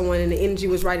vibing with someone and the energy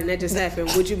was right and that just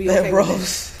happened, would you be okay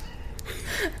with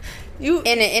that? And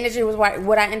the energy was right,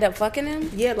 would I end up fucking them?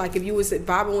 Yeah, like if you was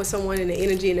vibing with someone and the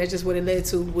energy and that's just what it led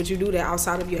to, would you do that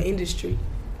outside of your industry?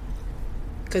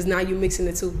 Because now you're mixing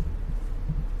the two.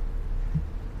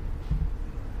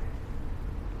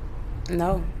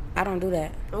 No, I don't do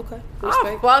that. Okay.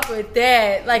 I fuck with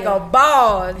that like a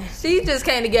ball. She just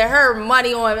came to get her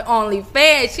money on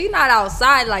OnlyFans. She not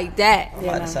outside like that. I'm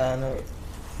about to sign up.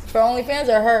 For OnlyFans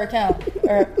or her account?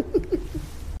 Or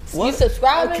What? You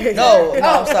subscribing? Okay. No,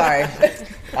 I'm sorry.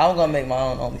 I'm gonna make my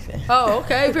own OnlyFans. Oh,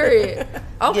 okay, period.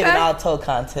 Okay. Giving auto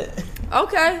content.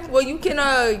 Okay, well you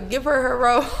can give her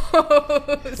rose.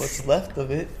 What's left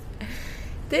of it?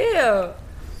 Damn.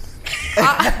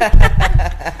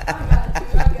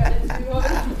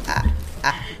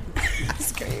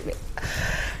 Screaming.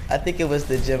 I think it was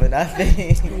the Gemini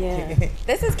thing. Yeah.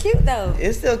 This is cute though.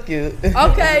 It's still cute.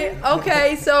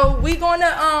 Okay. So we're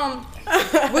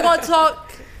gonna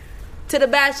talk to the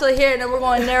bachelor here, and then we're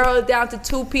gonna narrow it down to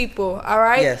 2 people. All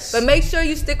right. Yes. But make sure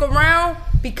you stick around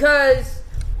because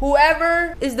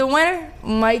whoever is the winner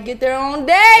might get their own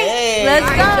day. Hey. Let's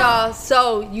go, y'all.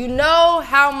 So you know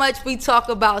how much we talk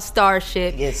about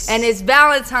Starship. Yes. And it's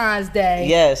Valentine's Day.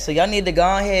 Yes, so y'all need to go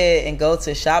ahead and go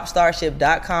to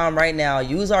shopstarship.com right now.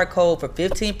 Use our code for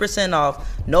 15% off,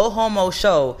 no homo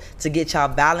show, to get y'all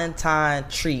Valentine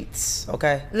treats,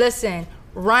 okay? Listen,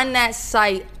 run that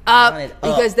site up, Run it up.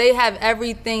 because they have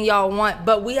everything y'all want.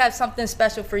 But we have something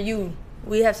special for you.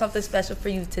 We have something special for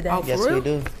you today. Yes, we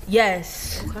do.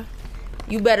 Yes. Okay.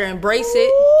 You better embrace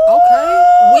it.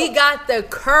 Okay. We got the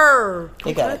curve.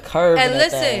 They got a curve And in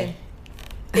that listen, thing.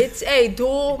 it's a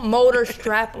dual motor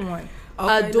strap-on.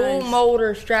 Okay, A dual nice.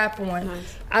 motor strap-on.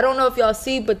 Nice. I don't know if y'all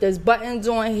see, but there's buttons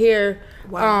on here.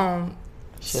 Wow.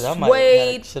 Shit, I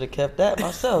suede, should have kept that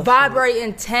myself.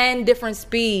 vibrating 10 different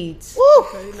speeds.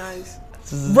 Okay, nice.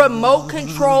 Remote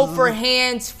control for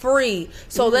hands free.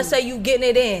 So let's say you getting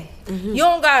it in. You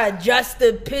don't gotta adjust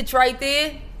the pitch right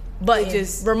there. But It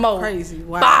just remote. crazy.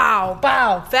 Wow. Bow,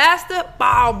 bow. Faster.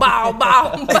 Bow, bow,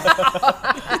 bow,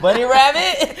 bow. Bunny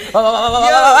rabbit.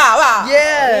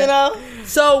 Yeah. You know?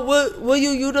 So will you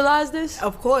utilize this?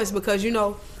 Of course, because I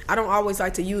don't always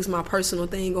like to use my personal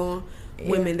thing on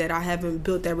women that I haven't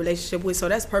built that relationship with. So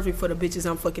that's perfect for the bitches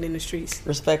I'm fucking in the streets.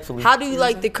 Respectfully. How do you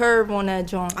like the curve on that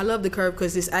joint? I love the curve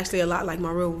because it's actually a lot like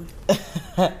my real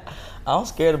one. I'm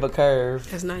scared of a curve.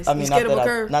 That's nice. I You mean, scared not of that a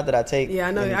curve? not that I take. Yeah,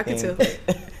 I know. I can anything, tell.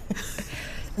 but-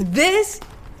 This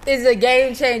is a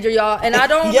game changer, y'all. And I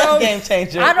don't Yes, know. game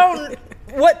changer.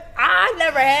 I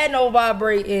never had no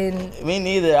vibrating. Me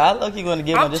neither. I lucky going to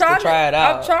give one just to try it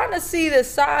out. I'm trying to see the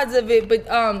sides of it, but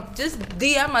just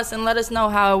DM us and let us know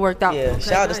how it worked out. Yeah,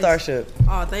 shout out to nice. Starship.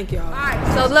 Oh, thank y'all. All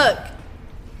right, so look,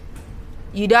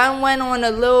 you done went on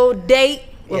a little date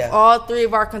with Yeah. all 3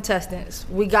 of our contestants.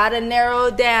 We gotta narrow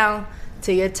it down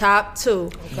to your top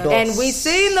 2, and we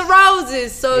seen the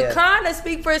roses, so Yeah. it kind of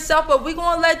speak for itself. But we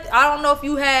gonna I don't know if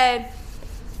you had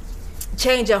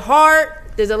change of heart.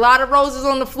 There's a lot of roses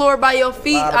on the floor by your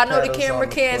feet. Lot of I know the petals camera on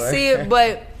the can't floor. see it,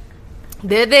 but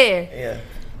they're there.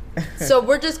 Yeah. So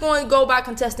we're just going to go by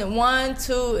contestant 1,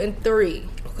 2, and 3.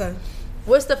 Okay.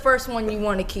 What's the first one you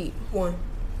want to keep? One.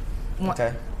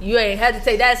 Okay. You ain't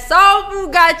hesitate. That soul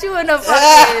food got you in the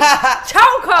fucking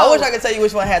chokehold. I wish I could tell you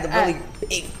which one had the really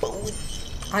big booty.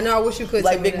 I know. I wish you could.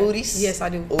 Like tell me big that. booties? Yes, I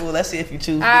do. Ooh, let's see if you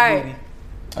choose big right. booty.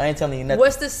 I ain't telling you nothing.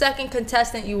 What's the second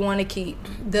contestant you want to keep?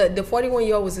 The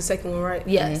 41-year-old was the second one, right?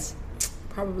 Yes.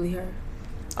 Probably her.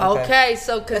 Okay,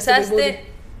 so That's the big contestant. booty.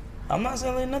 I'm not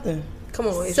telling you nothing. Come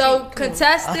on. if So she- come on.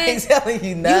 contestant. I ain't telling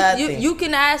you nothing. You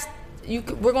can ask.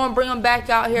 We're gonna bring them back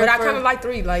out here. But I for- kind of like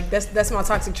 3. Like that's my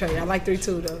toxic trait. I like 3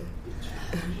 too, though.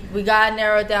 We gotta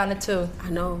narrow it down to 2. I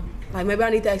know. Like maybe I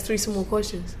need to ask 3 some more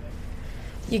questions.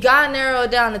 You gotta narrow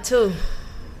it down to 2.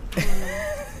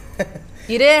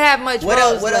 You didn't have much. What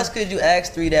rose else? What left. else could you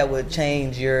ask 3 that would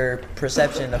change your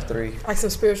perception of 3? Like some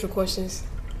spiritual questions.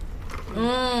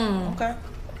 Okay.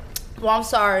 Well, I'm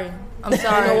sorry. I'm Ain't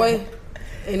sorry. no way.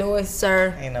 Ain't no way.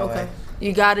 Sir. Ain't no Okay. way.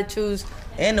 You gotta choose.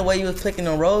 And the way you was picking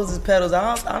the roses petals,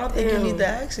 I don't think you need to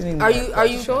ask anymore. Are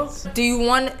you sure? Do you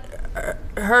want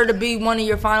her to be one of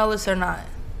your finalists or not?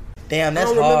 Damn, I that's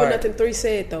don't remember hard. nothing 3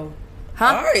 said though. Huh?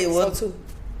 All right, well, So 2.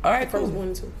 all right, First cool. 1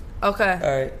 and 2. Okay.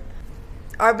 All right.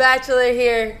 Our bachelor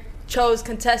here chose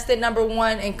contestant number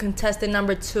 1 and contestant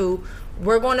number 2.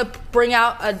 We're going to bring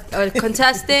out a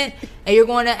contestant, and you're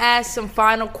going to ask some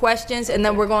final questions, and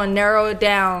then we're going to narrow it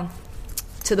down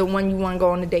to the one you want to go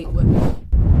on a date with.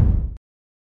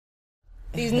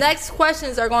 These next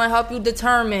questions are going to help you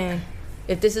determine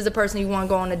if this is a person you want to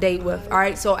go on a date with. All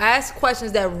right, so ask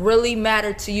questions that really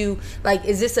matter to you. Like,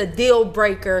 is this a deal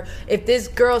breaker? If this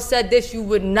girl said this, you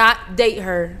would not date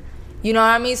her. You know what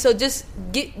I mean? So just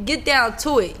get down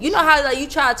to it. You know how like you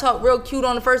try to talk real cute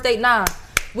on the first date? Nah,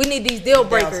 we need these deal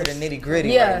breakers. Down to the nitty gritty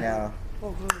Yeah. right now.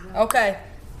 Okay,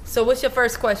 so what's your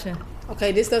first question?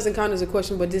 Okay, this doesn't count as a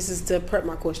question, but this is to prep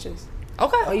my questions.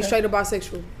 Okay. Are you straight or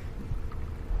bisexual?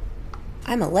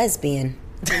 I'm a lesbian.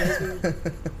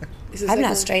 This is I'm second not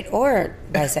one. straight or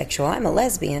bisexual. I'm a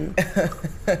lesbian.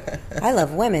 I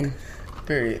love women.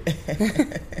 Period.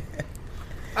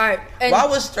 All right. And, why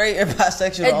was straight and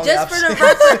bisexual the only just for option? the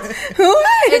reference,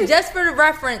 and just for the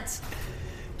reference,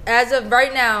 as of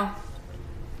right now,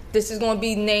 this is going to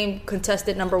be named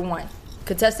contestant number 1.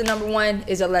 Contestant number 1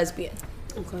 is a lesbian.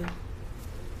 Okay.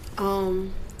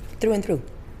 Through and through.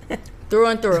 Through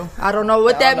and through. I don't know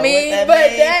what that means, but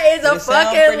that is a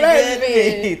fucking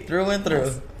lesbian. Through and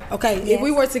through. Okay, if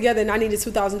we were together and I needed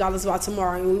 $2,000 by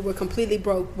tomorrow and we were completely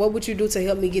broke, what would you do to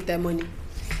help me get that money?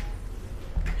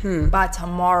 By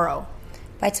tomorrow.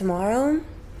 By tomorrow?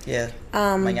 Yeah.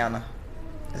 Mañana.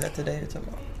 Is that today or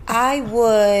tomorrow? I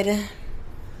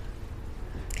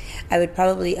would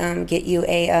probably get you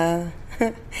a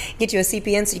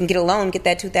CPN so you can get a loan, get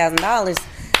that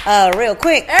 $2,000 real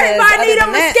quick. Everybody need a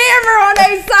scammer on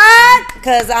their side.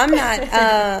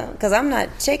 Cause I'm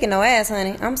not shaking no ass,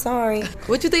 honey. I'm sorry.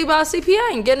 What you think about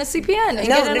CPN? Getting a CPN and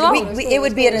getting a loan? It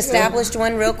would be an established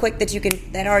one, real quick,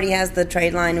 that already has the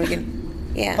trade line. We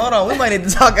can, yeah. Hold on, we might need to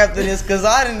talk after this because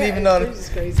I didn't even know. This is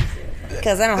crazy.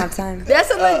 Because I don't have time. That's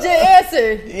a legit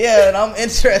answer. Yeah, and I'm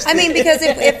interested. I mean, because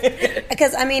if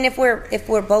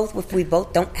we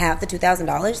both don't have the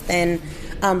 $2,000, then,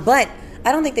 but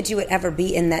I don't think that you would ever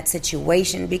be in that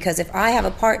situation, because if I have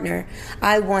a partner,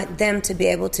 I want them to be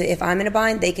able to, if I'm in a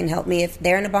bind, they can help me. If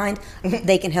they're in a bind,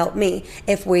 they can help me.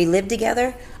 If we live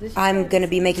together, I'm going to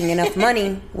be making enough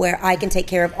money where I can take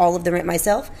care of all of the rent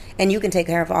myself, and you can take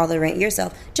care of all the rent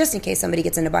yourself, just in case somebody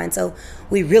gets in a bind. So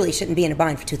we really shouldn't be in a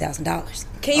bind for $2,000.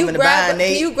 Can you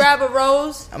grab a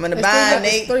rose? I'm in the bind,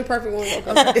 Nate. 3 perfect ones.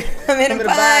 Okay. I'm in a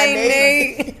bind,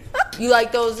 Nate. You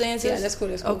like those answers? Yeah, that's cool.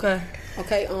 That's cool.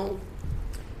 Okay.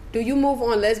 Do you move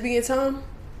on lesbian time?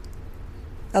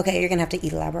 Okay, you're going to have to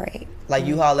elaborate. Like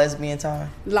U-Haul lesbian time?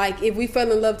 Like, if we fell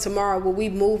in love tomorrow, would we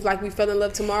move like we fell in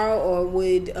love tomorrow? Or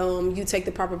would you take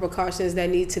the proper precautions that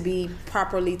need to be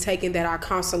properly taken that our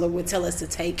counselor would tell us to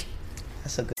take?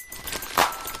 That's a good...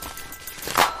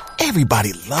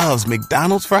 Everybody loves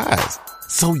McDonald's fries.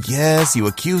 So yes, you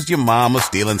accused your mom of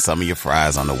stealing some of your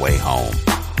fries on the way home.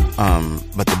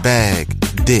 But the bag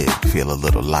did feel a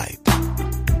little light.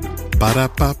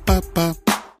 Ba-da-ba-ba-ba.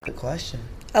 Good question.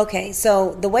 Okay,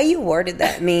 so the way you worded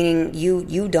that, meaning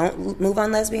you don't move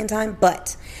on lesbian time,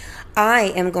 but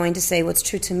I am going to say what's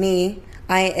true to me.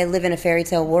 I live in a fairy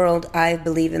tale world. I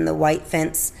believe in the white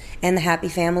fence and the happy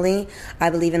family. I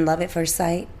believe in love at first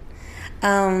sight.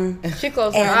 She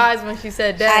closed her eyes when she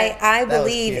said that. I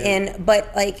believe in, but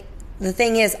like the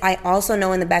thing is, I also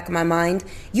know in the back of my mind,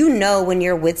 you know when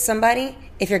you're with somebody,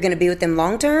 if you're going to be with them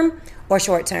long term or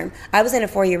short term. I was in a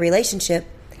 4-year relationship.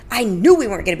 I knew we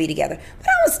weren't going to be together, but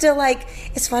I was still like,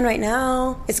 it's fun right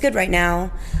now, it's good right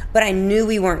now, but I knew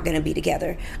we weren't going to be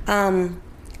together.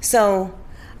 So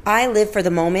I live for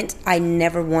the moment. I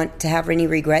never want to have any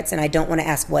regrets, and I don't want to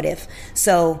ask what if.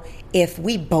 So if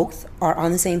we both are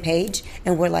on the same page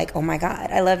and we're like, oh my God,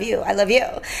 I love you,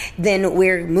 then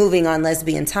we're moving on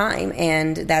lesbian time,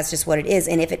 and that's just what it is.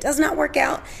 And if it does not work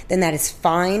out, then that is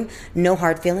fine. No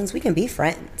hard feelings. We can be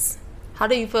friends. How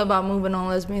do you feel about moving on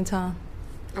lesbian time?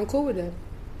 I'm cool with that.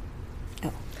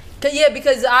 Yeah,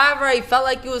 because I already felt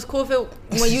like it was cool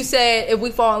when you said if we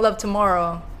fall in love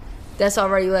tomorrow, that's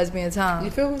already lesbian time.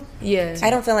 You feel me? Yeah. I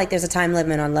don't feel like there's a time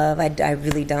limit on love. I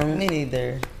really don't. Me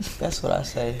neither. That's what I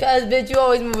say. Cause bitch, you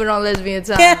always moving on lesbian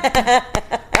time.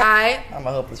 Alright. I'm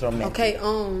gonna hope it's romantic. Okay.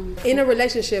 In a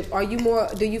relationship,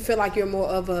 do you feel like you're more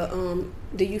of a?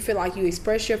 Do you feel like you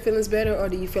express your feelings better, or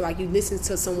do you feel like you listen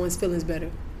to someone's feelings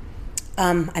better?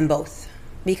 I'm both,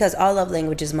 because all love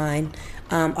language is mine.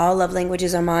 All love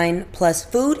languages are mine, plus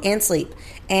food and sleep.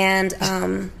 And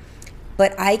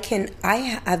but I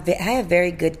have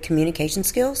very good communication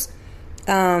skills,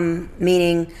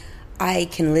 meaning I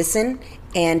can listen,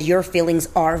 and your feelings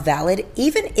are valid,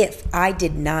 even if I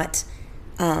didn't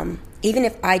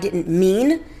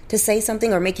mean to say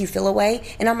something or make you feel a way,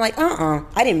 and I'm like,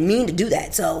 I didn't mean to do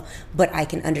that. So, but I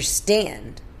can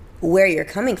understand where you're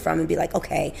coming from and be like,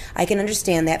 okay, I can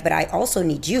understand that, but I also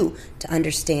need you to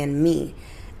understand me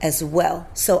as well.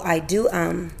 So I do,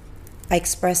 I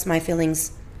express my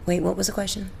feelings. Wait, what was the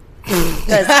question?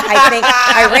 Because I think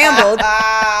I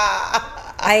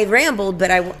rambled,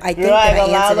 but I think that I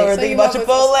answered it. Think about your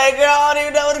full leg, girl. I don't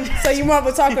even know what So you more of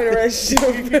a talker in a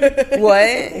relationship.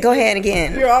 What? Go ahead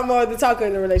again. You're all more of the talker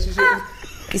in the relationship.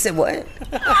 You said what?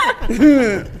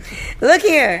 Look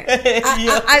here.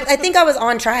 I think I was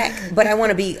on track, but I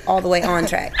want to be all the way on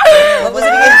track. What was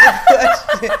the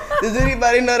question? Does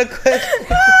anybody know the question?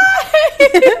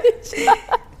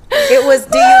 It was,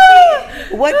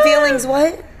 what feelings,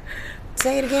 what?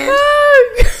 Say it again. I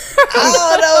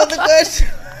don't know what the question.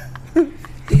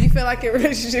 feel like in a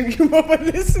relationship you more of a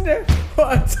listener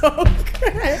or a talker?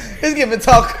 It's giving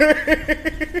talker.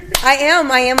 I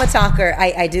am a talker.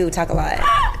 I do talk a lot.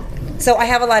 So I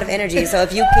have a lot of energy. So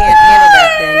if you can't handle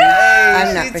that, then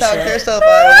I'm not for sure. She talked herself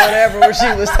out of whatever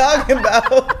she was talking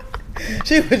about.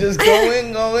 She was just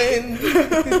going.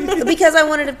 Because I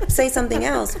wanted to say something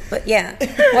else. But yeah,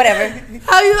 whatever.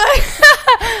 How you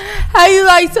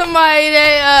like somebody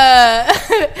that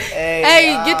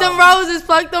hey, get them roses,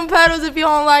 pluck them petals if you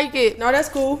don't like it. No, that's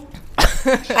cool.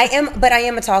 I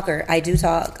am a talker. I do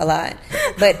talk a lot.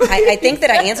 But I think that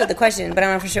I answered the question, but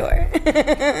I'm not for sure.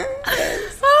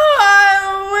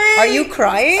 Are you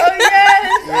crying? Oh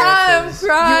yes, I'm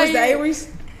crying. You was the Aries?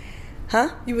 Huh?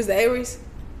 You was the Aries?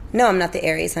 No, I'm not the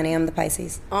Aries, honey. I'm the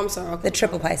Pisces. Oh, I'm sorry. Okay. The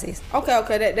triple Pisces.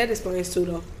 Okay. That explains too,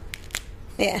 though.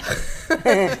 Yeah.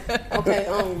 Okay.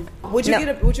 Would you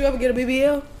ever get a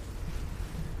BBL?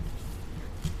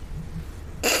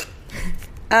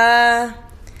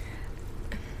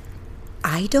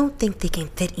 I don't think they can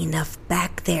fit enough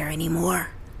back there anymore.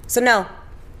 So no.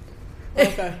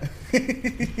 Okay.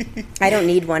 I don't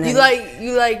need one. You like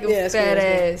a fat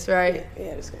ass, right?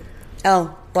 Yeah, that's good.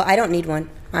 Oh, well, I don't need one.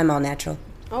 I'm all natural.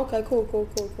 Okay, cool.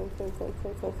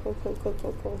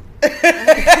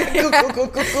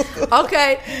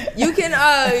 Okay, you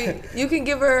can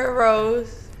give her a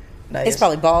rose. Nice. It's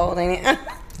probably bald, ain't it?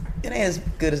 It ain't as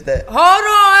good as that. Hold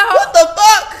on. What the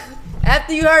fuck?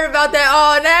 After you heard about that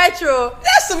all natural,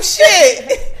 that's some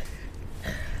shit.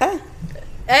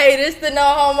 Hey, this the no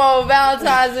homo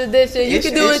Valentine's edition. You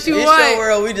can do what you want. It's your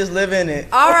world. We just live in it.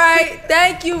 All right.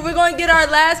 Thank you. We're going to get our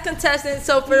last contestant.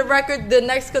 So for the record, the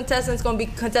next contestant is going to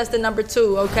be contestant number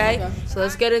 2, okay? So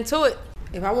let's get into it.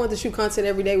 If I wanted to shoot content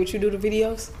every day, would you do the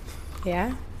videos?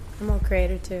 Yeah. I'm a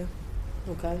creator too.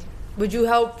 Okay. Would you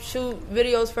help shoot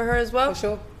videos for her as well? For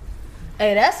sure.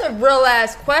 Hey, that's a real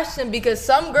ass question because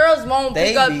some girls won't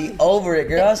pick up. They be over it,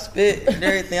 girl. I spit and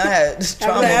everything. I had this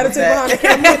trauma with that.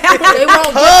 They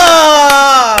won't.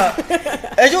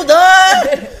 Are you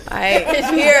done?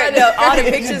 All the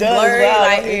pictures blurry.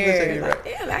 Like here. Right.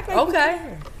 Yeah,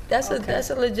 okay. That's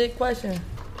a legit question.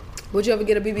 Would you ever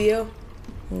get a BBL?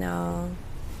 No.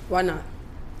 Why not?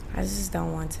 I just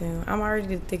don't want to. I'm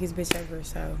already the thickest bitch ever,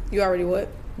 so. You already what?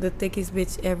 The thickest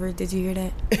bitch ever. Did you hear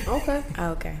that? Okay.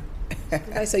 Okay.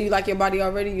 Okay, so you like your body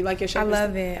already? You like your shape? I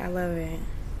love it.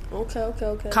 Okay.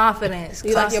 Confidence.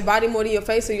 You like your body more than your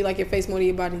face, or you like your face more than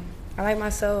your body? I like my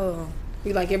soul.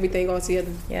 You like everything all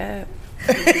together? Yeah.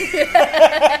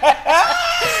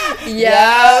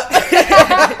 Yeah.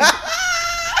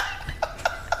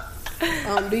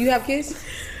 Do you have kids?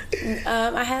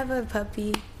 I have a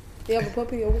puppy. You have a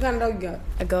puppy? What kind of dog you got?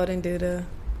 A golden doodle.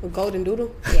 A golden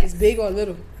doodle? Yes. It's big or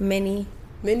little? Mini.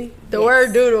 The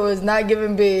word doodle is not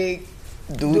giving big.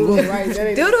 Doodle. Right.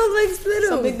 Doodle looks little.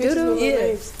 Some big bitches Doodle. with little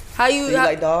names. How Do you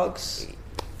like dogs?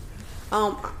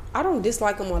 I don't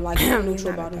dislike them or like them. I'm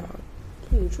neutral about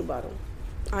them.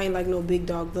 I ain't like no big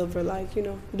dog lover. Like,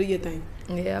 do your thing.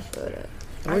 Yeah, I feel that.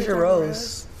 Where's your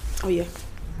rose? Oh yeah.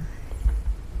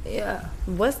 Yeah.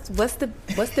 What's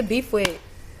the beef with?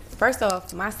 First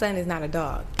off, my son is not a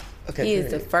dog. Okay. He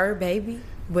is a fur baby,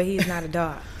 but he is not a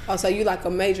dog. Oh, so you like a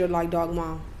major like dog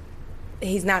mom?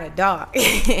 He's not a dog,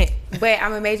 but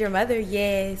I'm a major mother.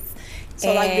 Yes.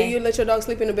 So like, do you let your dog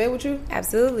sleep in the bed with you?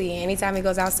 Absolutely. Anytime he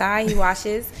goes outside, he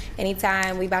washes.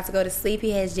 Anytime we about to go to sleep,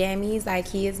 he has jammies. Like,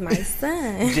 he is my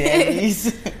son.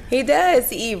 Jammies. He does.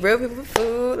 He eat real people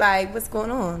food. Like, what's going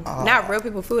on? Not real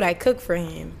people food. I cook for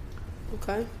him.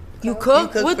 Okay. You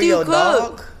cook? What do you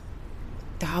cook?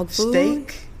 Dog food.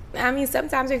 Steak. I mean,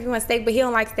 sometimes if you want steak, but he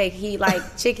don't like steak. He like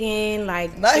chicken,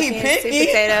 like Now he chicken, picky. sweet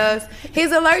potatoes.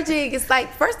 He's allergic. It's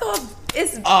like, first off,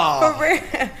 it's for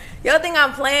real. Y'all think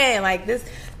I'm playing? Like, this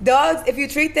dogs, if you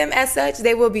treat them as such,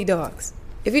 they will be dogs.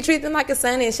 If you treat them like a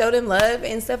son and show them love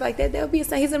and stuff like that, they'll be a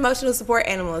son. He's an emotional support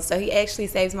animal, so he actually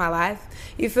saves my life.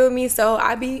 You feel me? So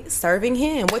I be serving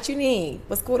him. What you need?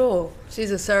 What's going on?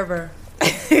 She's a server.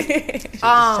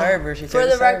 Server. She For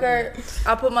the record,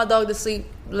 I put my dog to sleep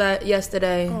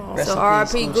yesterday. So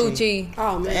R.I.P. Gucci.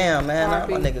 Oh man. Damn, man.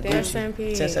 My nigga Rest in Gucci.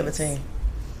 peace. 1017.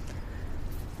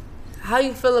 How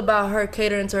you feel about her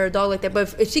catering to her dog like that?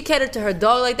 But if she catered to her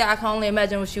dog like that, I can only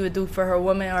imagine what she would do for her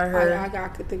woman or her. I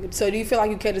could think of. So do you feel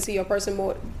like you cater to your person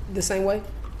more the same way?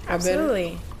 Or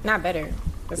Absolutely. Not better.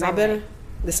 Not better?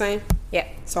 The same? Yeah.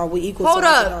 So are we equal Hold to the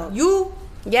up. dog? You?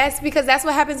 Yes, because that's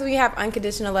what happens when you have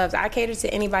unconditional love. I cater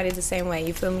to anybody the same way.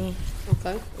 You feel me?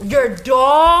 Okay. Your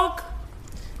dog?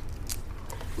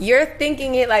 You're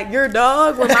thinking it like your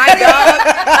dog. When my dog,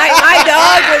 like my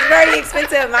dog was very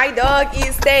expensive. My dog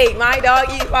eats steak. My dog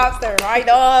eats lobster. My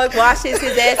dog washes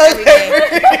his ass every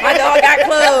day. My dog got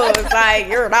clothes. Like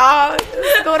your dog.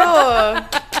 What's going on?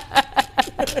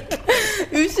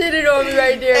 You shitted on me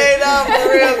right there. Hey, no, for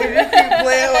real. You keep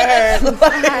playing with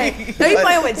her. No, you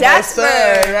playing with Jasper,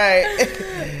 right?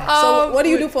 So, what do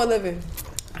you do for a living?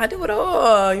 I do it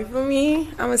all. You feel me?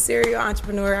 I'm a serial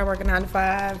entrepreneur. I work a 9 to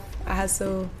 5. I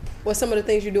hustle. What's some of the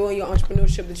things you do in your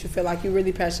entrepreneurship that you feel like you're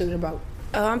really passionate about?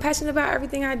 I'm passionate about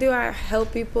everything I do. I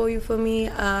help people, you feel me?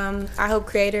 I help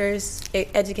creators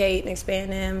educate and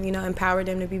expand them, empower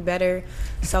them to be better.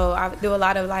 So I do a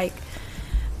lot of like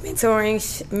mentoring.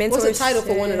 What's the title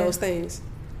for one of those things?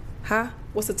 Huh?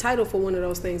 What's the title for one of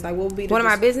those things? Like, what would be one of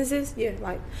my businesses? Yeah,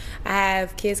 like I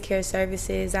have Kids Care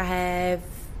Services. I have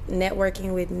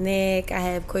Networking with Nick. I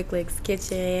have Quick Licks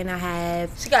Kitchen. I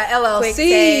have she got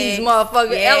LLCs,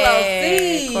 motherfucker.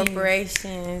 LLCs,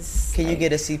 corporations. Can you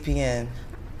get a CPN?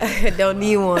 Don't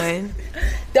need one.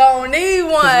 Don't need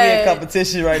one. We in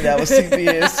competition right now with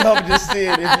CPN, so I'm just seeing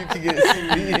if you can get a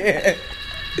CPN.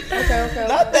 Okay.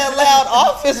 Not that loud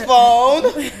office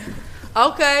phone.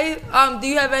 Okay. Do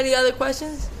you have any other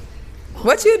questions?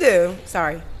 What you do?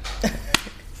 Sorry.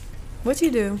 What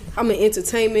you do? I'm in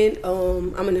entertainment.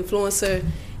 I'm an influencer,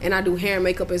 and I do hair and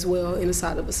makeup as well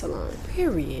inside of a salon.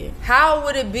 Period. How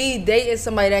would it be dating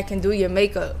somebody that can do your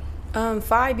makeup?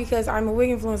 Fine, because I'm a wig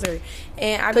influencer,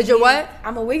 and because you're what?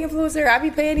 I'm a wig influencer. I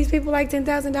be paying these people like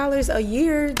 $10,000 a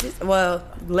year.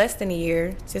 Less than a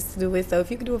year, just to do it. So if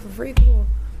you can do it for free, cool.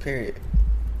 Period.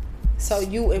 So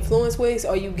you influence wigs,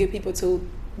 or you get people to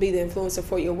be the influencer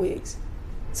for your wigs?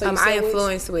 So I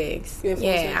influence wigs.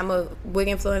 Yeah, I'm a wig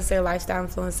influencer, lifestyle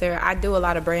influencer. I do a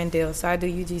lot of brand deals, so I do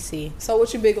UGC. So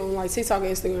what you big on, like TikTok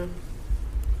and Instagram?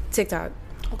 TikTok.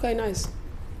 Okay, nice.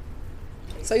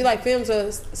 So you like films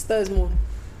or studs more?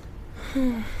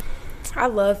 I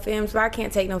love films, but I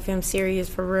can't take no film serious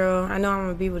for real. I know I'm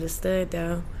gonna be with a stud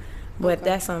though, but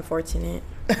that's unfortunate.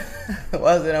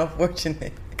 Why is it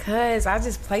unfortunate? Cause I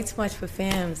just play too much for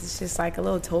films. It's just like a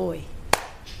little toy.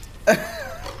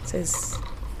 Just,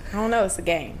 I don't know. It's a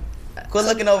game. Quit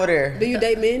looking over there. Do you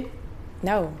date men?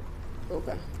 No.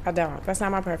 Okay. I don't. That's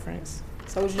not my preference.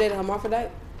 So would you date a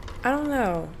hermaphrodite? I don't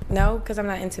know. No, because I'm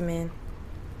not into men.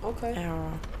 Okay. At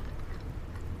all.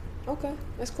 Okay,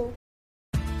 that's cool.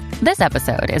 This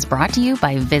episode is brought to you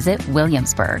by Visit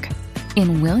Williamsburg.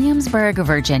 In Williamsburg,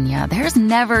 Virginia, there's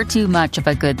never too much of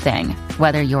a good thing.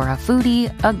 Whether you're a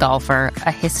foodie, a golfer,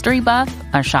 a history buff,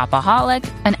 a shopaholic,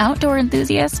 an outdoor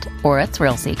enthusiast, or a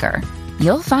thrill seeker,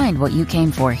 you'll find what you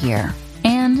came for here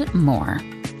and more.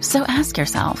 So ask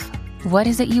yourself, what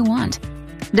is it you want?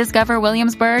 Discover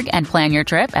Williamsburg and plan your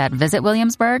trip at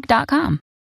visitwilliamsburg.com.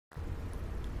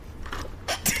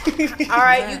 All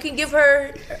right, you can give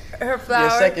her flower. Your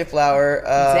second flower.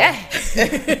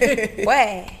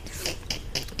 Way.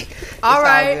 All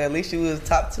right. At least you was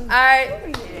top 2. All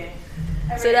right.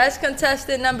 So that's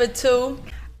contestant number 2.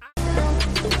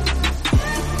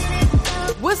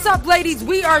 What's up, ladies?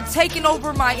 We are taking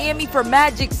over Miami for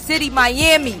Magic City,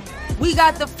 Miami. We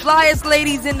got the flyest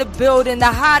ladies in the building, the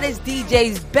hottest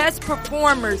DJs, best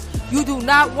performers. You do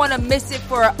not want to miss it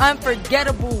for an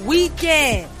unforgettable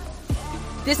weekend.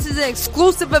 This is an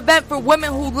exclusive event for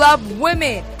women who love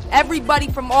women. Everybody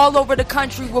from all over the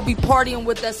country will be partying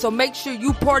with us, so make sure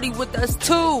you party with us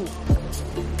too.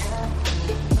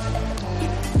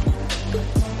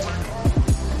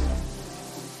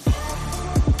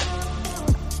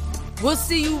 We'll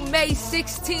see you May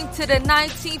 16th to the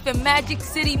 19th in Magic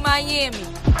City, Miami.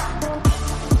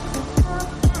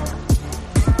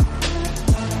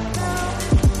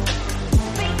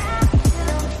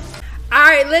 All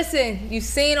right, listen. You've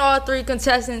seen all 3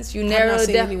 contestants. You narrowed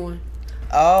it down. Anyone.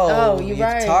 Oh, you're you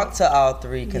right. talked to all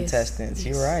 3 contestants.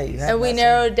 Yes. You're right. And we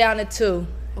narrowed it down to 2.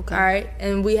 Okay. All right.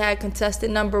 And we had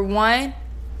contestant number 1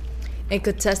 and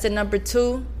contestant number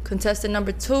 2. Contestant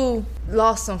number 2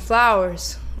 lost some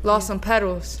flowers, lost some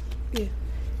petals. Yeah.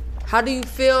 How do you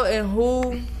feel, and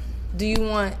who do you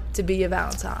want to be your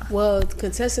Valentine? Well,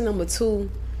 contestant number 2,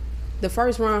 the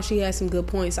first round, she had some good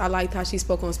points. I liked how she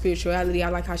spoke on spirituality. I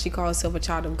like how she called herself a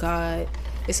child of God.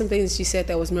 There's some things she said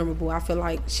that was memorable. I feel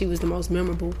like she was the most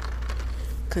memorable.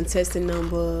 Contestant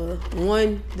number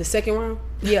 1, the second round.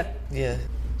 Yeah. Yeah.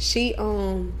 She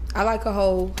I like her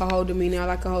whole demeanor. I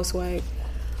like her whole swag.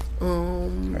 I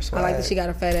like that she got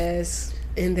a fat ass.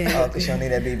 And that because she don't need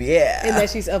that BB. Yeah. And that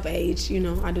she's of age.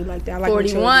 I do like that. I like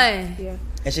 41. Yeah.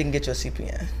 And she can get your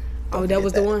CPN. Oh, that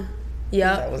was the one?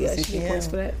 Yeah. That was the CPN. She get points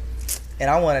for that. And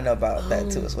I want to know about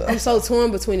that too as well. I'm so torn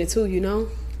between the 2,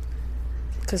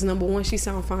 Cause number one, she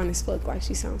sound fine as fuck. Like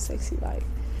she sounds sexy. Like,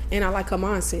 and I like her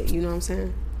mindset. You know what I'm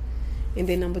saying? And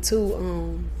then number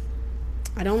two,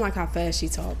 I don't like how fast she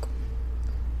talk.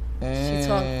 She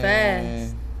talk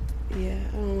fast. Yeah,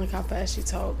 I don't like how fast she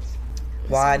talk.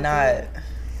 Why not?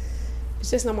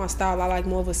 It's just not my style. I like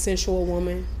more of a sensual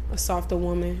woman, a softer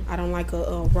woman. I don't like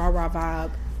a rah-rah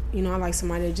vibe. You know, I like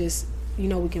somebody that just, you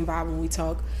know, we can vibe when we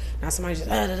talk. Not somebody just,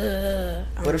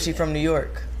 What if she from New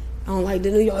York? I don't like the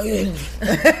New York.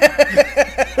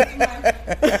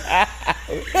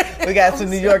 We got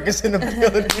some New Yorkers in the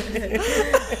building.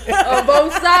 On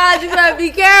both sides, you better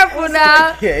be careful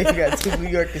now. Yeah, you got 2 New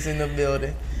Yorkers in the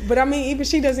building. But I mean, even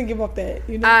she doesn't give up that,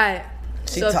 you know? All right.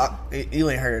 She talk. You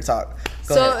ain't heard her talk.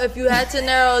 Go so ahead. if you had to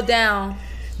narrow it down.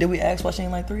 Did we ask why she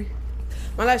ain't like 3?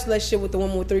 My last relationship with the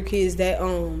woman with 3 kids,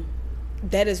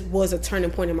 was a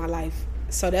turning point in my life.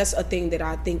 So that's a thing that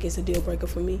I think is a deal breaker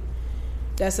for me.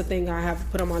 That's a thing I have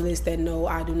put on my list that no,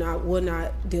 I will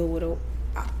not deal with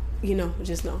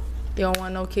just no. You don't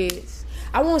want no kids.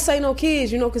 I won't say no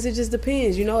kids, because it just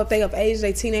depends. If they of age,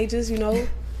 they teenagers,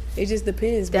 it just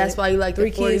depends. That's why you like 3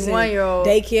 kids, 41-year-old.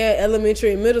 Daycare,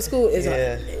 elementary, and middle school is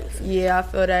yeah, I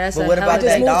feel that. That's but what about I just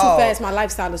that moved dog? too fast. My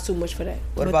lifestyle is too much for that.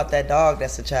 What about that dog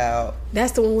that's a child?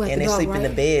 That's the one who has and the they dog, sleep right? in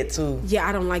the bed too. Yeah,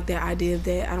 I don't like that idea of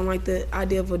that. I don't like the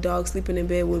idea of a dog sleeping in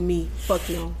bed with me. Fuck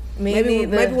no. Maybe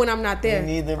when I'm not there.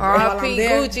 Me neither. R.I.P.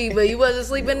 Gucci, but you wasn't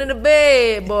sleeping in the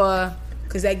bed, boy.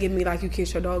 Cause that give me like you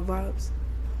kiss your dog vibes.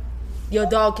 Your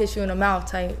dog kiss you in the mouth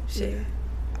type shit. Yeah.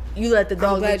 You let the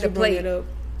dog get the plate. I'm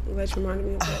glad you reminded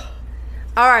me of that.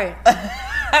 All right.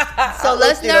 So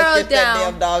let's narrow it down.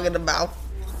 That damn dog in the mouth.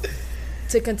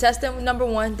 To contestant number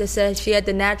 1 that says she had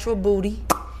the natural booty.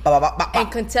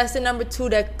 And contestant number 2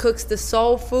 that cooks the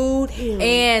soul food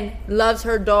and loves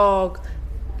her dog.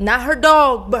 Not her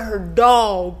dog, but her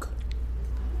dog.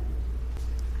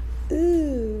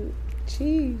 Ooh,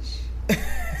 jeez.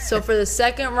 So for the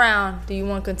second round, do you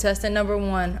want contestant number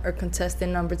 1 or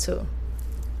contestant number 2?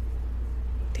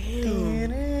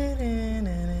 Damn.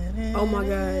 Oh my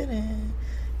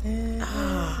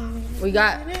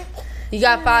God. You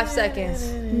got 5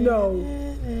 seconds. No.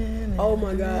 Oh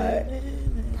my God.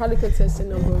 Probably contestant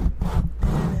number.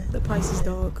 The Pisces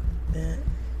dog.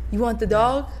 You want the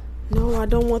dog? No, I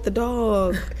don't want the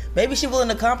dog. Maybe she's willing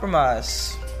to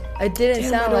compromise. It didn't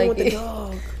sound like it.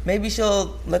 Maybe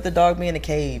she'll let the dog be in a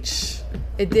cage.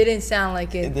 It didn't sound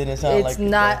like it. It didn't sound like it.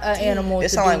 It's not an animal. It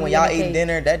sounds like when y'all eat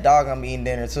dinner, that dog gonna be eating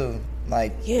dinner too.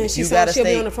 Like, yeah, she'll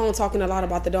be on the phone talking a lot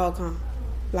about the dog, huh?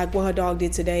 Like what her dog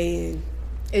did today, and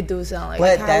it do sound like.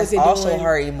 But that's also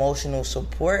her emotional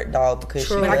support dog because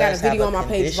she. But I got a video on my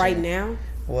page right now.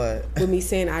 What? With me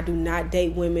saying I do not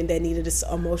date women that needed an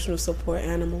emotional support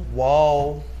animal.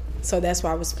 Whoa. So that's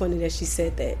why it was funny that she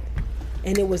said that.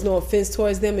 And it was no offense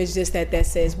towards them. It's just that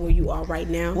says where you are right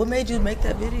now. What made you make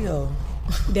that video?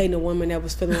 Dating a woman that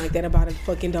was feeling like that about a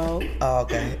fucking dog. Oh,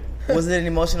 okay. Was it an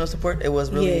emotional support? It was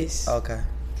really? Yes. Okay.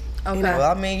 Okay. Well,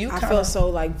 I mean, I felt so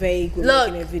like vague with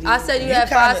making that video. I said you had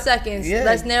 5 seconds. Yeah.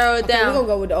 Let's narrow it down. We're going to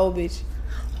go with the old bitch.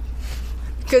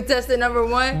 Contestant number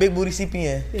 1. Big booty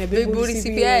CPN. Yeah, big booty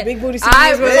CPN. Big booty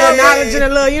CPN with a little knowledge and a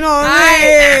little, you know what I'm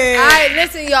saying? All right,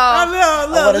 listen, y'all. A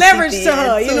little leverage to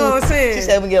her, you know what I'm saying? She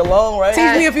said we get along, right?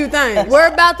 Teach me a few things. We're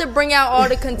about to bring out all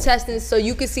the contestants so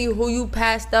you can see who you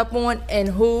passed up on and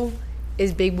who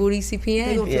is big booty CPN.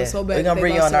 They're going to feel so bad. We're going to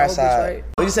bring you on our side. Bitch, right?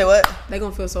 What you say, what? They're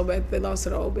going to feel so bad they lost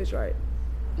to the old bitch, right?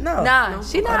 No.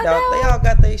 She not They all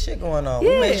got their shit going on. Yeah.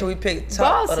 We made sure we picked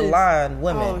top of the line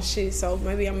women. Oh, shit. So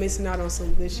maybe I'm missing out on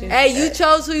some good shit. Hey, you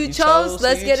chose who you chose.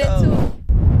 Let's get into it.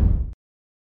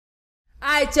 All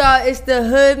right, y'all. It's the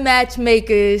Hood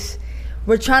Matchmakers.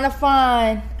 We're trying to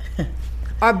find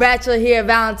our bachelor here at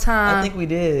Valentine. I think we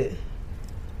did.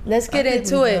 Let's get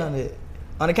into it.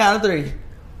 On the count of 3.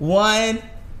 1,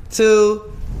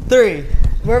 2, 3.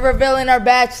 We're revealing our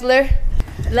bachelor.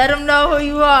 Let them know who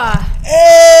you are. Hey!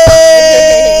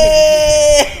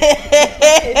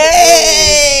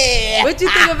 What you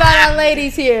think about our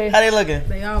ladies here? How they looking?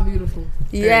 They all beautiful.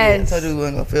 Yes. I told you we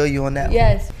weren't going to feel you on that one.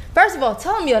 Yes. First of all,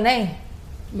 tell them your name.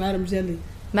 Madam Jelly.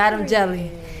 Madam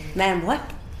Jelly. Madam what?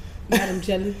 Madam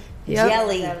Jelly. Yep.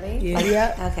 Jelly. Yeah.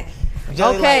 Yep. Okay.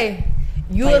 Jelly okay.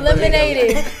 You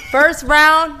eliminated. First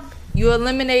round, you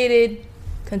eliminated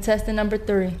contestant number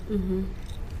 3. Mm-hmm.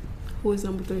 Who is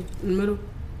number 3? In the middle?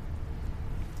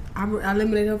 I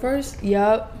eliminated her first?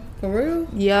 Yup. For real?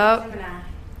 Yup. Gemini.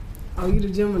 Oh, you the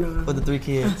Gemini. For the 3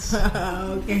 kids.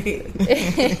 Okay.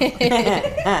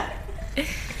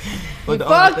 You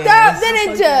fucked up,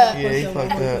 didn't you? Yeah, he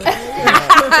fucked up.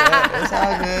 It's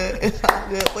all good. It's all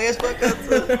good. Where's fucked up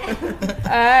too?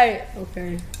 Alright.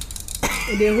 Okay.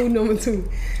 And then who number 2?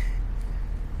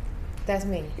 That's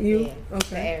me. You? Yeah. Okay.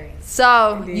 The Aries.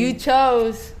 So you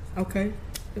chose. Okay.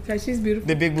 Okay, she's beautiful.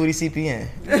 The big booty CPN.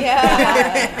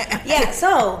 Yeah. Yeah,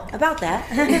 so, about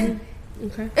that.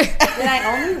 Okay. Did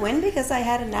I only win because I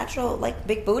had a natural, like,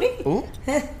 big booty? Ooh.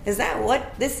 Is that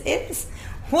what this is?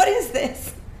 What is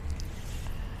this?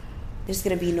 There's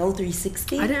going to be no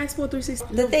 360? I didn't ask for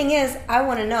 360. The thing is, I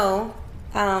want to know,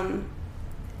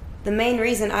 the main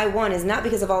reason I won is not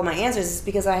because of all my answers, it's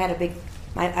because I had a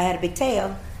big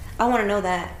tail. I want to know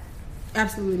that.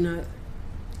 Absolutely not.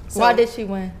 So, why did she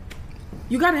win?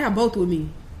 You gotta have both with me.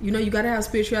 You know, you gotta have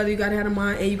spirituality, you gotta have the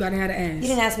mind, and you gotta have the ass. You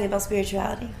didn't ask me about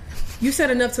spirituality. You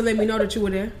said enough to let me know that you were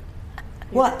there.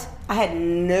 What? I had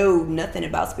nothing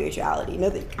about spirituality.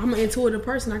 Nothing. I'm an intuitive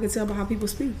person. I can tell by how people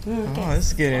speak. Okay. Oh,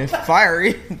 it's getting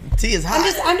fiery. Tea is hot.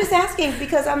 I'm just asking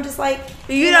because I'm just like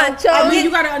you don't chose. I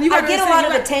get a lot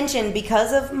of attention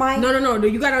because of my. No.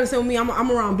 You gotta understand with me.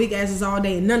 I'm around big asses all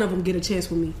day, and none of them get a chance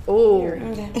with me. Oh.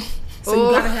 Okay. So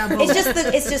you gotta have both.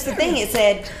 It's just the thing. It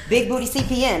said big booty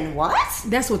CPN. What?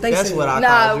 That's what they said. That's what I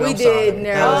nah, called you. we I'm did. sorry.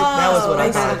 No. That was what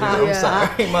I called you. I'm Yeah.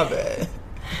 sorry. My bad.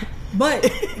 But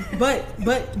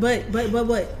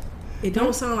it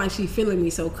don't sound like she feeling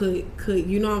me. So could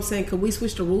you know what I'm saying? Could we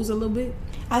switch the rules a little bit?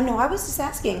 I know. I was just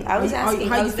asking. I was asking.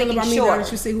 How I you was feel making about me sure. now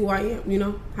that you see who I am? You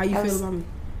know how you feel about me?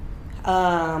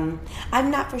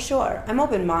 I'm not for sure. I'm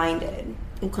open-minded.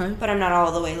 Okay. But I'm not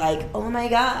all the way like, oh my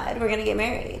God, we're gonna get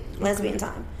married. Lesbian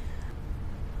time.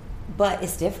 But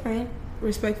it's different.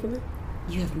 Respectfully.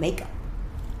 You have makeup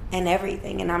and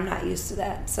everything, and I'm not used to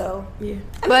that. So yeah.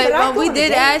 But when we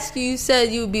did ask you, you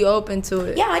said you'd be open to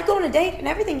it. Yeah, I'd go on a date and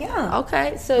everything. Yeah.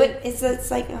 Okay, so but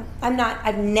it's like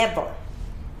I've never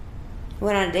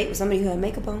went on a date with somebody who had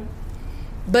makeup on.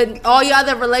 But all your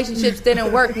other relationships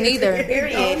didn't work neither.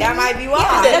 Period. That might be why.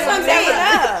 Yeah, that's what I'm saying.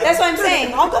 That's what I'm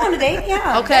saying. I'll go on a date.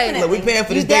 Yeah. Okay. Look, we paying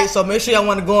for this date, so make sure y'all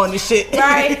want to go on this shit.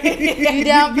 Right. You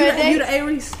down for a date? You the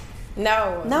Aries?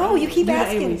 No, you keep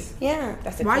asking. Yeah.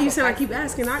 Why you saying I keep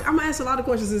asking? I'm gonna ask a lot of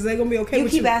questions. Is they gonna be okay? You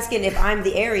with keep asking if I'm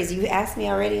the Aries. You asked me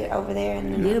already over there.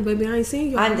 And yeah, baby, I ain't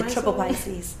seen you. I'm the triple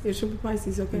Pisces. You're triple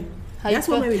Pisces. Okay. That's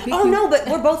what made me pick you. Oh no, but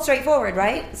we're both straightforward,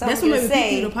 right? So that's what made me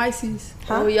pick you, the Pisces.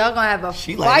 Huh? Oh, y'all gonna have a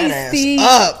she like feisty,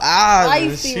 that ass up.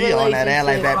 feisty She on that ass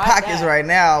like that pockets right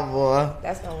now, boy.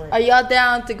 That's gonna work. Are y'all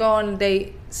down to go on a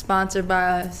date sponsored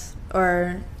by us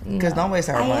or? Because don't waste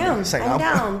our money. I'm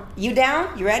down. You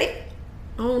down? You ready?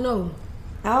 I don't know.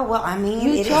 Oh well, I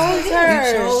mean, you chose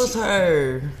her. You chose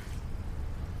her.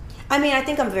 I mean, I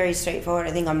think I'm very straightforward.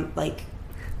 I think I'm like.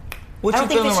 What you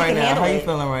feeling right now? How you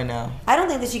feeling right now? I don't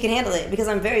think that she can handle it because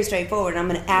I'm very straightforward. I'm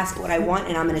going to ask what I want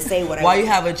and I'm going to say what I want. Why you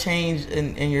have a change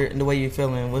in the way you're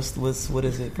feeling? What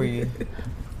is it for you?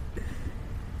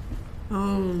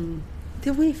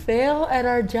 Did we fail at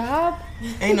our job?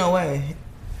 Ain't no way.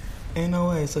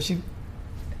 So she,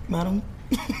 madam.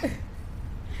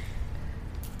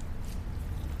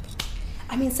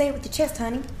 I mean, say it with your chest,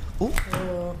 honey. Ooh.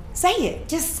 Say it.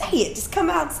 Just say it. Just come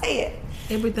out and say it.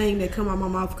 Everything that come out my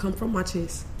mouth come from my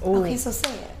chest. Ooh. Okay, so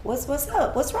say it. What's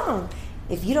up? What's wrong?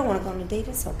 If you don't want to go on a date,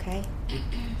 it's okay.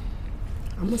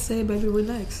 I'm gonna say it, baby.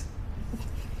 Relax.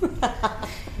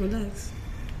 Relax.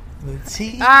 The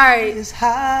tea all right. is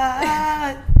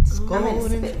hot. It's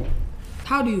golden.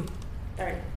 How do you? All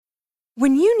right.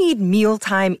 When you need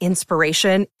mealtime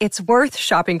inspiration, it's worth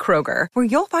shopping Kroger, where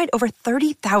you'll find over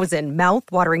 30,000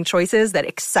 mouth-watering choices that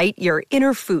excite your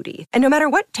inner foodie. And no matter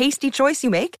what tasty choice you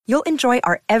make, you'll enjoy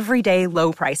our everyday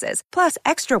low prices, plus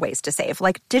extra ways to save,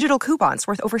 like digital coupons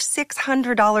worth over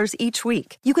 $600 each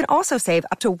week. You can also save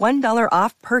up to $1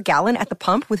 off per gallon at the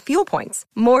pump with fuel points.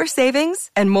 More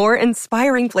savings and more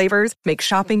inspiring flavors make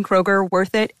shopping Kroger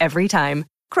worth it every time.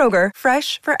 Kroger,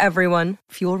 fresh for everyone.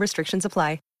 Fuel restrictions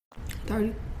apply.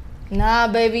 30. Nah,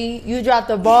 baby, you dropped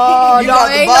the ball. You dropped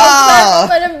the ain't ball. no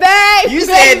circle in the back. You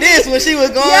said this when she was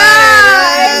going.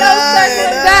 Ain't no circle in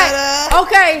the back.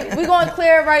 Okay, we're going to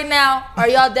clear it right now. Are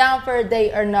y'all down for a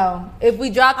date or no? If we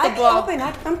drop the ball,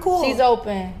 I'm cool. She's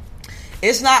open.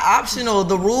 It's not optional.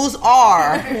 The rules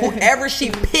are whoever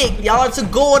she picked, y'all are to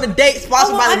go on a date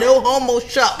sponsored by the No Homo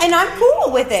Shop. And I'm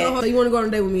cool with it. So you want to go on a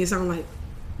date with me? It sounds like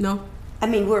no. I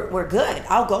mean, we're good.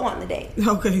 I'll go on the date. Okay.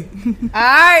 All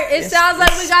right. It sounds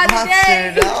like we got the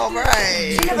date. All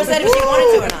right. She never said if she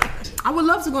wanted to or not. I would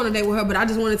love to go on a date with her, but I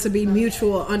just want it to be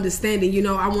mutual understanding. You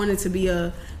know, I want it to be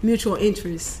a mutual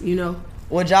interest. You know.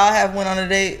 Would y'all have went on a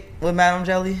date with Madam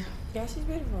Jelly? Yeah, she's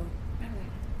beautiful.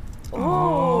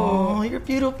 Oh, you're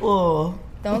beautiful.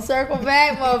 Don't circle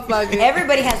back, motherfucker.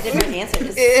 Everybody has different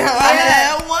answers. Yeah, I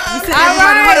had one. You said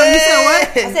everybody. Hold on. You said what?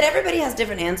 I said everybody has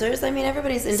different answers. I mean,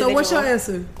 everybody's individual. So what's your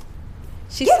answer?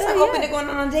 She yes, said I'm open yeah. to going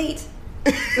on a date.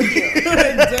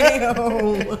 Damn. All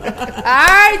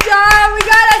right, y'all, we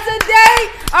got us a date.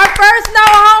 Our first no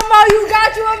homo. You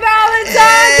got you a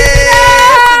Valentine. Give it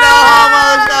up. No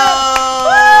homo show.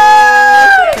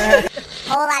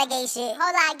 Whole lot of gay shit.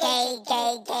 Whole lot of gay.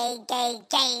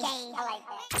 I like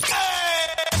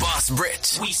that. Boss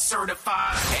Brit, we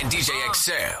certified, and DJ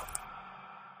XL.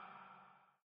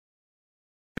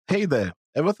 Hey there,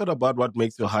 ever thought about what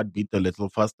makes your heart beat a little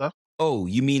faster? Oh,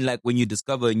 you mean like when you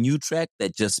discover a new track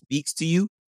that just speaks to you?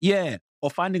 Yeah,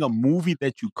 or finding a movie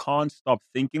that you can't stop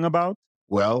thinking about?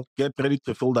 Well, get ready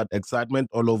to feel that excitement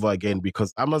all over again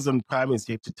because Amazon Prime is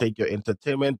here to take your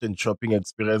entertainment and shopping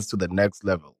experience to the next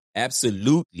level.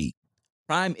 Absolutely.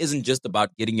 Prime isn't just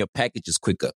about getting your packages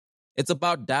quicker. It's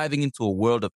about diving into a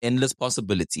world of endless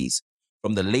possibilities,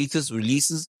 from the latest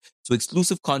releases to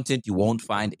exclusive content you won't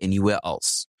find anywhere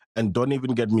else. And don't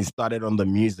even get me started on the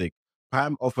music.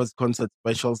 Prime offers concert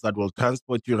specials that will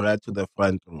transport you right to the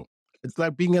front row. It's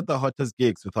like being at the hottest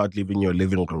gigs without leaving your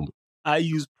living room. I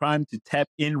use Prime to tap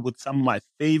in with some of my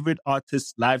favorite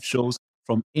artists' live shows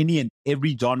from any and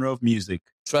every genre of music.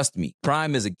 Trust me,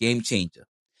 Prime is a game changer.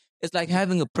 It's like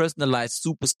having a personalized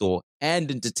superstore and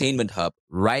entertainment hub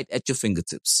right at your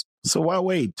fingertips. So why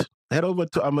wait? Head over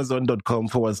to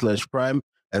amazon.com/prime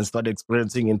and start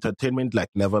experiencing entertainment like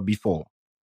never before.